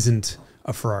 isn't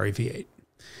a Ferrari V8.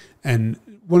 And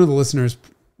one of the listeners,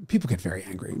 people get very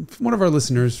angry. One of our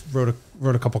listeners wrote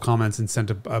a couple comments and sent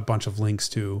a bunch of links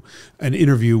to an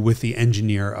interview with the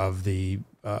engineer of the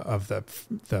Alfa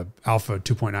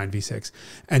 2.9 V6,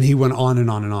 and he went on and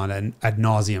on and on and ad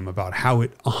nauseum about how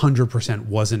it 100%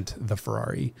 wasn't the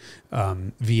Ferrari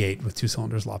V8 with 2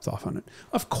 cylinders lopped off on it.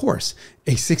 Of course,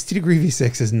 a 60-degree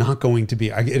V6 is not going to be.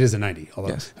 It is a 90, although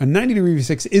yes. A 90-degree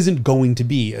V6 isn't going to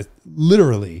be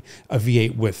literally a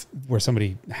V8 where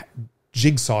somebody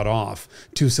jigsawed off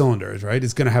 2 cylinders, right?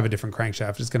 It's going to have a different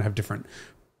crankshaft. It's going to have different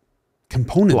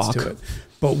components to it.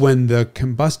 But when the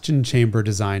combustion chamber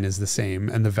design is the same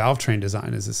and the valve train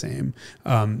design is the same,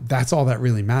 that's all that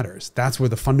really matters. That's where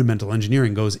the fundamental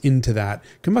engineering goes into that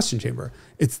combustion chamber.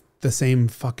 It's the same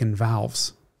fucking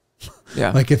valves.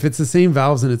 Yeah. Like if it's the same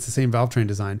valves and it's the same valve train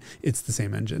design, it's the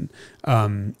same engine.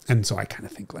 And so I kind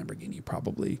of think Lamborghini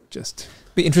probably just...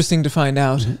 Be interesting to find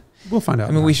out. We'll find out.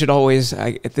 I mean, we should always,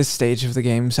 at this stage of the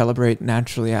game, celebrate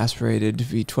naturally aspirated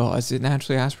V12. Is it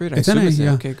naturally aspirated? It's NA,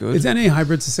 yeah. Okay, good. It's NA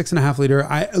hybrid. It's a 6.5 liter.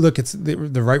 Look, it's the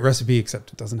right recipe,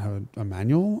 except it doesn't have a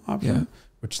manual option,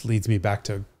 which leads me back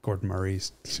to Gordon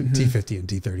Murray's T50 and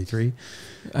T33.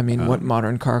 I mean, what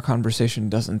modern car conversation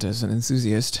doesn't as an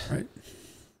enthusiast? Right.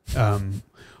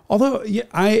 Although, yeah,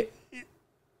 I'm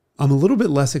a little bit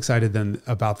less excited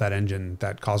about that engine,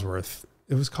 that Cosworth.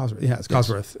 It was Cosworth. Yeah, it's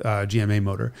Cosworth GMA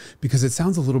motor, because it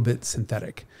sounds a little bit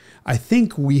synthetic. I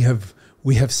think we have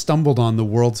stumbled on the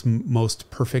world's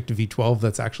most perfect V12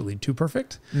 that's actually too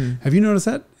perfect. Have you noticed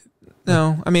that?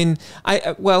 No. I mean,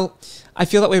 I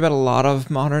feel that way about a lot of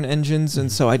modern engines,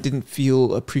 and so I didn't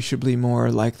feel appreciably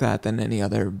more like that than any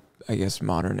other, I guess,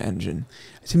 modern engine.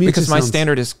 To me, because my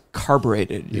standard is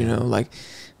carbureted, you know, like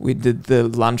we did the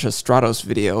Lancia Stratos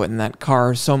video, and that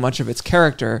car, so much of its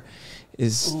character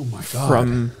is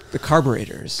from the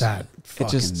carburetors. That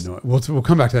fucking we'll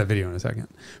come back to that video in a second.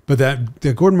 But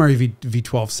the Gordon Murray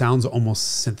V12 sounds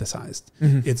almost synthesized.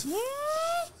 It's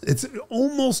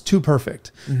almost too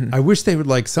perfect. I wish they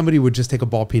would somebody would just take a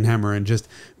ball peen hammer and just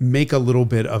make a little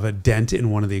bit of a dent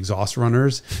in one of the exhaust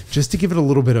runners just to give it a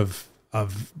little bit of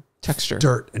texture,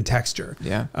 dirt and texture.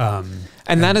 Yeah.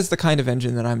 And that is the kind of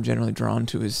engine that I'm generally drawn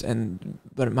to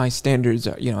but my standards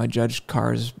are, I judge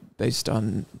cars based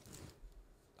on,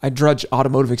 I judge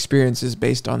automotive experiences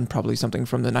based on probably something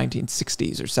from the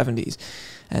 1960s or 70s.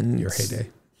 And your heyday.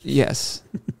 Yes.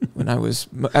 When I was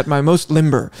at my most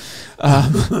limber. So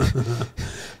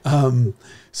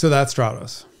that's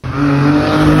Stratos.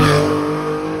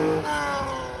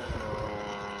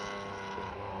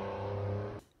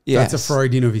 Yeah. That's a Ferrari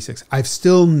Dino V6. I've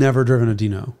still never driven a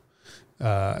Dino.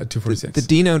 246. The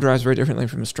Dino drives very differently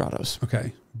from the Stratos.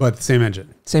 Okay, but same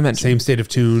engine. Same engine. Same state of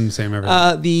tune, same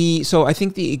everything. So I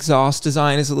think the exhaust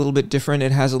design is a little bit different.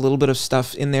 It has a little bit of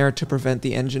stuff in there to prevent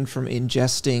the engine from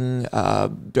ingesting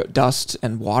dust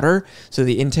and water. So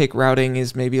the intake routing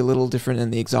is maybe a little different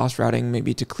than the exhaust routing,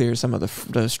 maybe to clear some of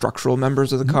the structural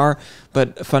members of the car.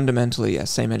 But fundamentally, yes,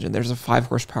 same engine. There's a 5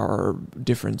 horsepower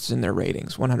difference in their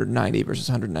ratings, 190 versus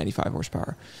 195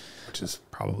 horsepower. Which is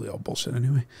probably all bullshit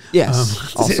anyway.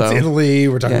 Yes. Also, it's Italy.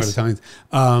 We're talking about Italians.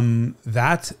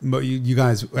 You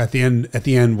guys at the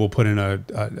end, we'll put in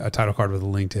a title card with a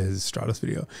link to his Stratos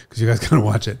video because you guys gotta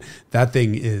watch it. That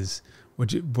thing is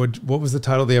what was the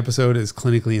title of the episode? Is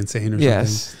clinically insane or something?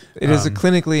 Yes, it is a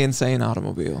clinically insane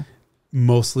automobile.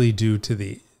 Mostly due to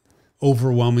the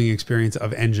overwhelming experience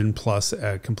of engine plus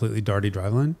a completely darty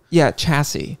driveline. Yeah,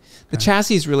 chassis. The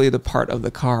chassis is really the part of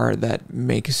the car that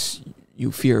makes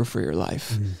you fear for your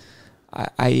life.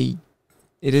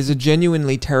 It is a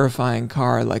genuinely terrifying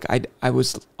car. Like I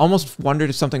was almost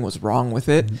wondered if something was wrong with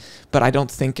it, but I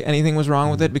don't think anything was wrong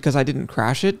with it because I didn't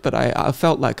crash it, but I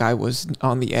felt like I was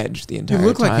on the edge the entire time. You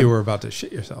looked like you were about to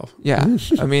shit yourself. Yeah.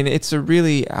 I mean, it's a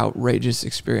really outrageous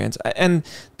experience. And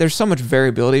there's so much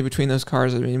variability between those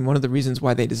cars. I mean, one of the reasons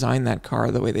why they designed that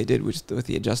car the way they did was with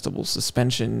the adjustable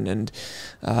suspension and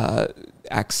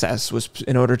access was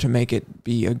in order to make it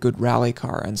be a good rally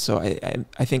car. And so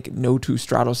I think no two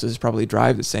Stratoses probably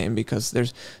drive the same because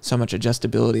there's so much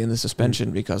adjustability in the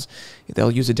suspension because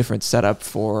they'll use a different setup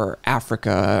for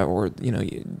Africa or,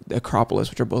 Acropolis,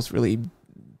 which are both really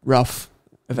rough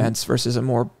events versus a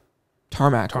more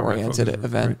tarmac-oriented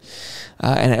event.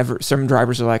 Right. And some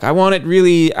drivers are like, I want it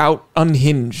really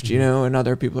unhinged, and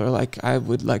other people are like, I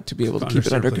would like to be able to keep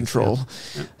it under control.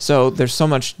 Yeah. So there's so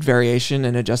much variation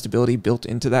and adjustability built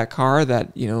into that car that,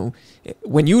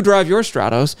 when you drive your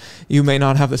Stratos, you may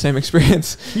not have the same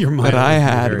experience that I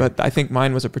had, but I think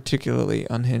mine was a particularly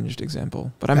unhinged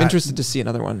example. But I'm interested to see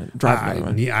another one, another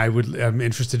one. I'm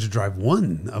interested to drive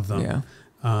one of them. Yeah.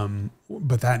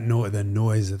 But the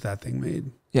noise that thing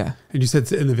made. Yeah. And you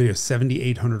said in the video,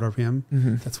 7,800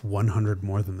 RPM. That's 100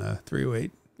 more than the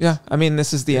 308. Yeah. I mean,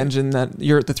 this is the engine the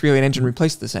 308 engine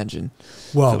replaced this engine.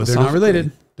 Well, but they're not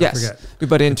related. Don't forget.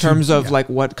 But in terms of like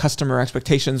what customer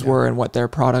expectations were and what their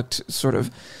product sort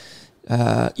of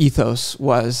ethos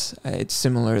was, it's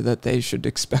similar that they should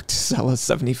expect to sell a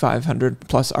 7,500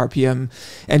 plus RPM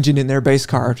engine in their base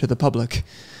car to the public.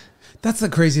 That's the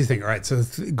craziest thing. All right. So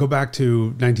go back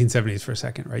to 1970s for a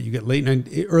second, right? You get early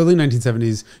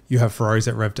 1970s, you have Ferraris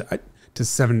that rev to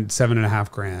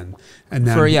 $7,500 grand. And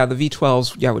then the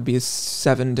V12s, would be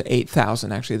 7,000 to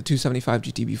 8,000. Actually, the 275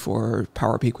 GT before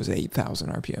Power Peak was 8,000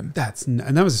 RPM.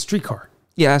 And that was a street car.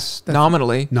 Yes.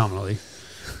 Nominally.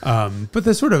 But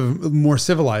the sort of more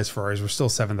civilized Ferraris were still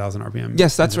 7,000 RPM.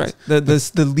 Yes, that's right.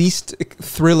 The least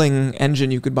thrilling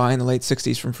engine you could buy in the late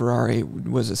 60s from Ferrari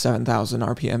was a 7,000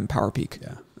 RPM Power Peak.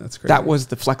 Yeah, that's great. That was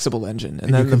the flexible engine.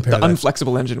 And then the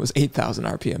unflexible engine was 8,000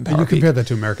 RPM Power Peak. And you compare that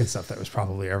to American stuff that was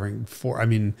probably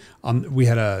we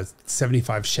had a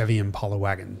 75 Chevy Impala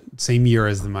wagon, same year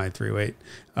as my 308.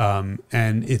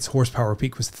 And its horsepower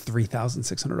peak was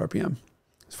 3,600 RPM.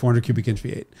 400 cubic inch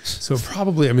V8. So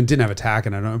probably, didn't have a tack,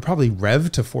 and I don't know, probably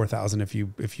rev to 4,000 if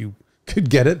you could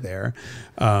get it there.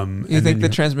 You think the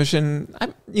transmission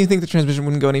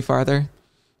wouldn't go any farther?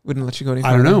 Wouldn't let you go any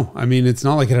farther? I don't know. It's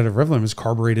not like it had a rev limit. It was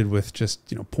carbureted with just,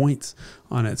 points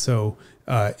on it. So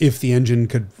if the engine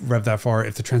could rev that far,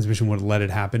 if the transmission would have let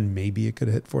it happen, maybe it could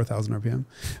have hit 4,000 RPM.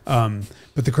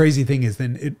 But the crazy thing is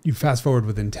then you fast forward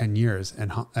within 10 years and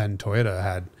Toyota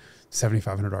had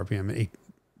 7,500 RPM.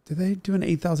 Did they do an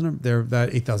 8,000? That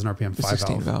 8,000 RPM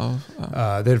 5-valve.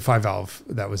 Oh. They had 5-valve.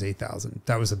 That was 8,000.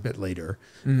 That was a bit later.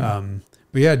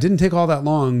 But yeah, it didn't take all that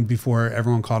long before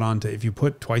everyone caught on to if you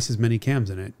put twice as many cams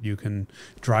in it, you can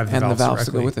drive the valves directly.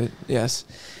 To go with it. Yes.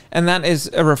 And that is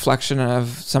a reflection of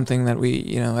something that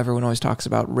we, everyone always talks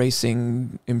about,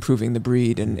 racing, improving the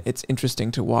breed. And it's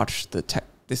interesting to watch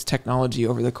this technology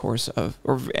over the course of,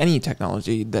 or any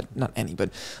technology that, not any, but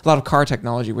a lot of car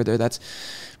technology, whether that's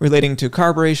relating to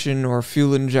carburation or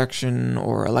fuel injection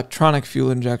or electronic fuel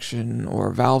injection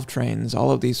or valve trains,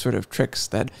 all of these sort of tricks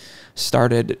that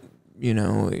started,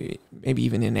 maybe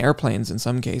even in airplanes in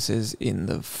some cases in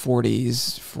the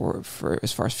 40s for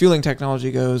as far as fueling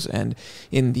technology goes, and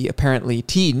in the apparently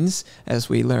teens, as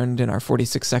we learned in our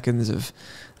 46 seconds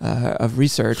of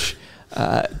research,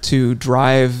 to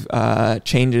drive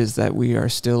changes that we are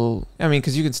still,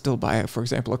 because you can still buy, for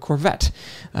example, a Corvette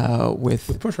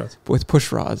with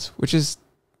push rods, which is,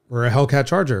 or a Hellcat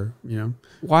Charger.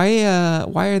 Why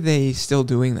are they still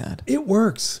doing that? It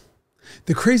works.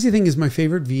 The crazy thing is my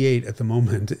favorite V8 at the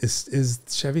moment is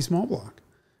Chevy small block.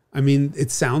 I mean,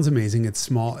 it sounds amazing. It's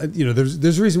small. You know,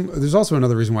 there's a reason. There's also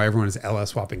another reason why everyone is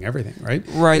LS swapping everything, right?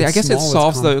 Right. I guess it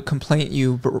solves the complaint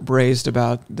you raised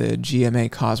about the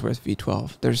GMA Cosworth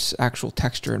V12. There's actual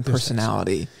texture and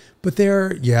personality. But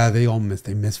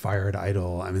they misfire at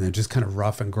idle. I mean, they're just kind of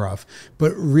rough and gruff.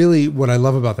 But really, what I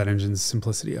love about that engine is the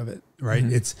simplicity of it, right?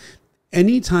 Mm-hmm. It's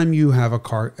anytime you have a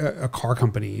car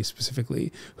company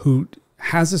specifically who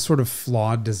has a sort of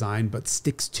flawed design but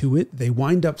sticks to it, they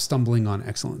wind up stumbling on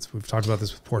excellence. We've talked about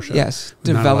this with Porsche. Yes,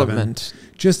 development.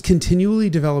 Just continually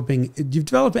developing. You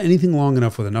develop anything long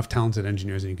enough with enough talented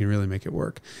engineers and you can really make it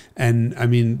work. And I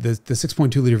mean, the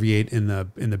 6.2 liter V8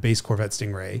 in the base Corvette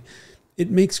Stingray, it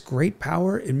makes great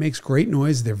power. It makes great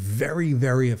noise. They're very,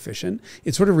 very efficient.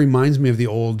 It sort of reminds me of the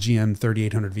old GM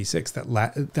 3800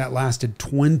 V6 that lasted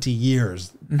 20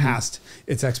 years past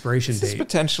its expiration date. This is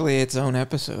potentially its own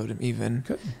episode even.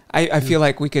 I feel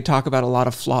like we could talk about a lot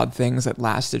of flawed things that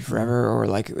lasted forever, or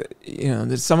like, you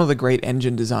know, some of the great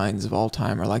engine designs of all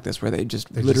time are like this, where they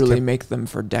literally make them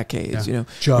for decades, you know.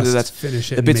 Whether that's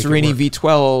finish it, the Bizzarini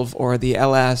V12 or the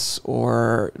LS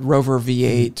or Rover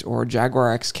V8 or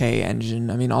Jaguar XK engine.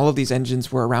 I mean, all of these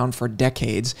engines were around for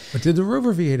decades. But did the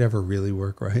Rover V8 ever really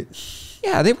work, right?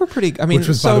 Yeah, they were pretty. I mean, which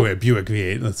was, by the way, a Buick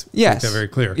V8. Let's make that very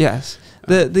clear. Yes.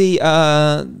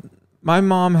 My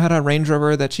mom had a Range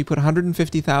Rover that she put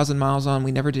 150,000 miles on.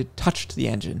 We never did touched the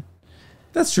engine.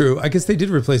 That's true. I guess they did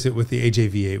replace it with the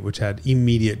AJ V8, which had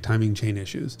immediate timing chain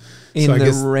issues. In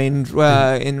Range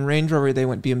Rover, they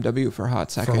went BMW for a hot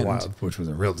second. For a while, which was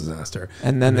a real disaster.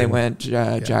 And then they went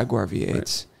Jaguar V8s.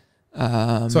 Right.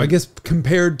 So I guess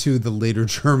compared to the later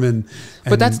German,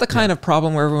 but that's the kind of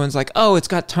problem where everyone's like, oh, it's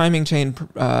got timing chain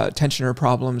tensioner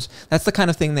problems. That's the kind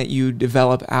of thing that you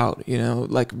develop out, you know,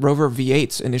 like Rover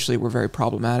V8s initially were very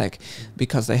problematic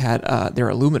because they had their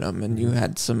aluminum, and you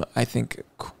had some, I think,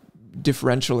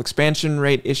 differential expansion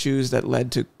rate issues that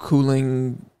led to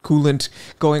coolant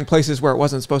going places where it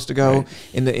wasn't supposed to go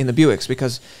in the Buicks,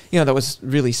 because, you know, that was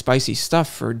really spicy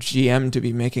stuff for GM to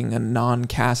be making a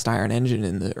non-cast iron engine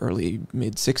in the early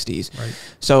mid 60s. Right.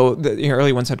 So the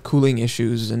early ones had cooling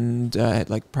issues and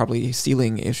like probably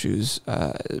sealing issues.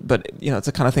 But, you know, it's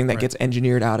the kind of thing that gets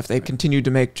engineered out. If they continued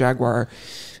to make Jaguar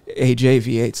AJ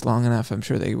V8s long enough, I'm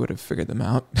sure they would have figured them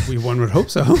out. One would hope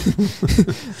so.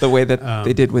 The way that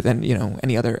they did with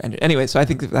any other engine. Anyway, so I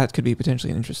think that could be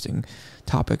potentially an interesting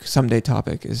topic. Someday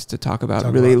topic is to talk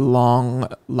about really long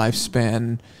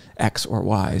lifespan X or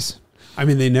Ys. I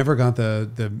mean, they never got the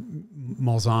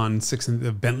Malzahn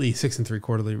the Bentley 6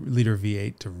 3/4 liter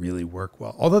V8 to really work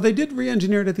well. Although they did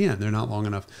re-engineer it at the end. They're not long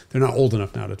enough. They're not old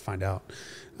enough now to find out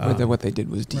whether what they did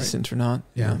was decent or not.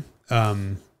 Yeah.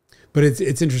 But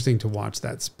it's interesting to watch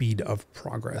that speed of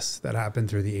progress that happened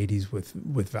through the 80s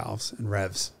with valves and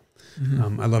revs.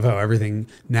 Mm-hmm. I love how everything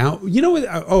now, you know what?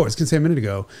 I was going to say a minute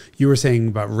ago, you were saying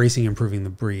about racing improving the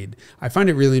breed. I find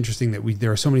it really interesting that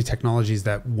there are so many technologies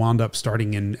that wound up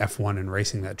starting in F1 and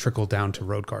racing that trickled down to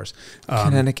road cars.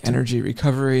 Kinetic energy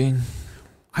recovery.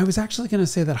 I was actually going to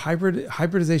say that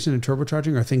hybridization and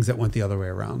turbocharging are things that went the other way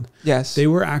around. Yes. They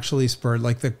were actually spurred,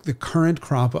 like the current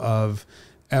crop of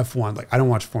F1, like I don't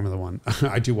watch Formula One.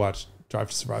 I do watch Drive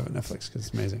to Survive on Netflix because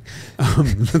it's amazing.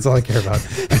 That's all I care about.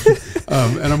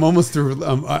 And I'm almost through.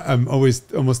 I'm almost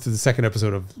to the second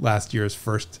episode of last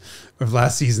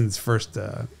season's first,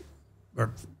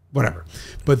 or whatever.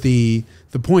 But the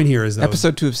point here is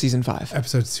episode 2 of season 5.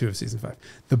 Episode 2 of season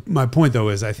 5. My point though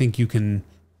is I think you can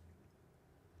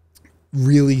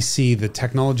really see the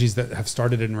technologies that have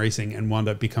started in racing and wound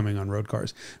up becoming on road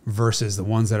cars versus the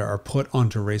ones that are put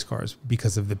onto race cars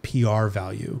because of the PR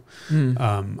value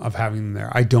of having them there.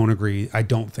 I don't agree. I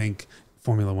don't think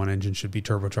Formula One engine should be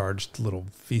turbocharged little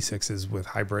V6s with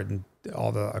hybrid and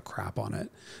all the crap on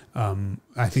it.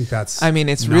 I think that's. I mean,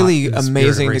 it's really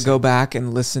amazing to go back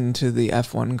and listen to the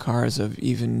F1 cars of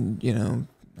even, you know,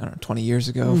 I don't know, 20 years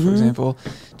ago, for example.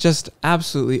 Just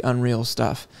absolutely unreal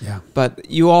stuff. Yeah.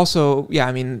 But you also,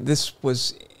 I mean, this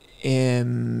was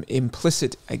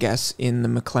implicit, I guess, in the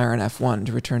McLaren F1,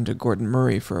 to return to Gordon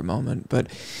Murray for a moment.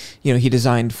 But, you know, he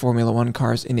designed Formula One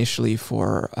cars initially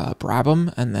for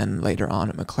Brabham and then later on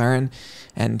at McLaren.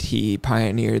 And he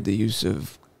pioneered the use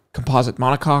of composite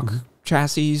monocoque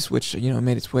chassis, which, you know,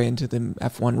 made its way into the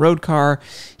F1 road car.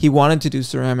 He wanted to do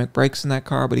ceramic brakes in that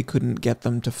car, but he couldn't get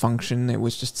them to function. It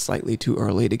was just slightly too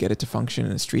early to get it to function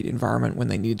in a street environment when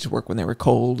they needed to work when they were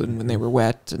cold and when they were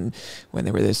wet and when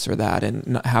they were this or that, and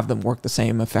not have them work the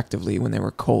same effectively when they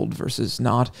were cold versus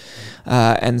not.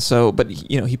 And so, but,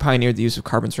 you know, he pioneered the use of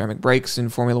carbon ceramic brakes in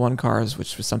Formula One cars,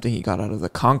 which was something he got out of the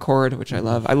Concorde, which I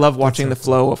love. I love watching the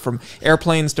flow from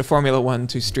airplanes to Formula One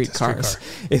to street cars.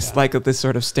 It's like this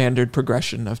sort of standard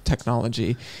progression of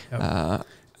technology. Yep.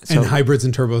 And hybrids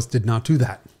and turbos did not do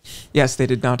that. Yes, they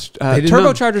did not.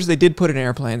 Turbochargers they did put in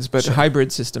airplanes, but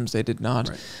hybrid systems they did not.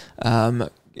 Right.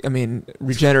 I mean,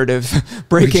 regenerative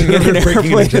braking in an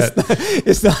airplane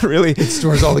is not really... It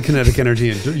stores all the kinetic energy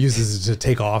and uses it to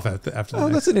take off after that. Oh,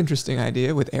 that's an interesting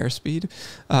idea with airspeed.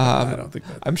 I don't think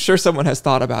that... I'm sure someone has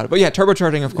thought about it. But yeah,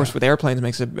 turbocharging, of course, with airplanes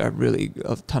makes a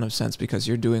ton of sense because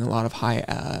you're doing a lot of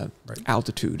high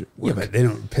altitude work. Yeah, but they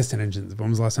don't... Piston engines.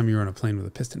 When was the last time you were on a plane with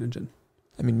a piston engine?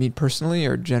 I mean, me personally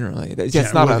or generally?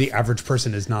 It's not the average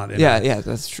person is not. Yeah,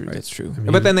 that's true. Right. That's true. I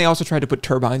mean, but then they also tried to put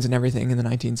turbines and everything in the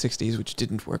 1960s, which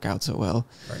didn't work out so well.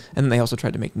 Right. And then they also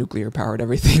tried to make nuclear-powered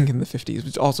everything in the 50s,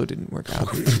 which also didn't work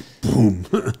out. Boom.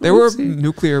 There were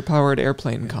nuclear-powered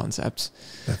airplane concepts.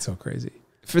 That's so crazy.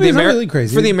 For the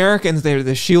Americans,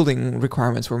 the shielding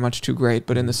requirements were much too great,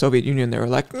 but in the Soviet Union, they were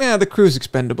like, nah, the crew's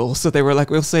expendable. So they were like,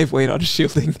 we'll save weight on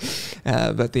shielding.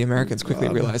 But the Americans quickly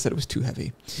realized that it was too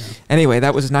heavy. Yeah. Anyway,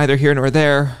 that was neither here nor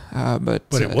there. But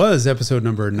it was episode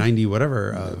number 90,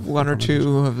 whatever. One or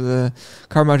two of the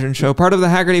Carmudgeon Show. Part of the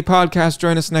Hagerty Podcast.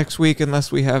 Join us next week,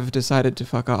 unless we have decided to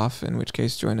fuck off, in which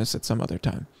case join us at some other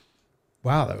time.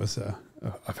 Wow, that was a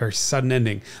very sudden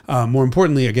ending. More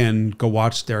importantly, again, go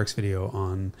watch Derek's video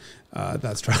on that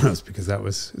Stratos because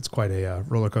it's quite a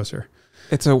roller coaster.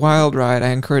 It's a wild ride. I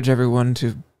encourage everyone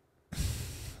to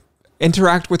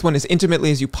interact with one as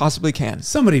intimately as you possibly can.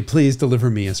 Somebody please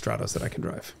deliver me a Stratos that I can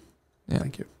drive. Yeah.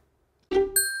 Thank you.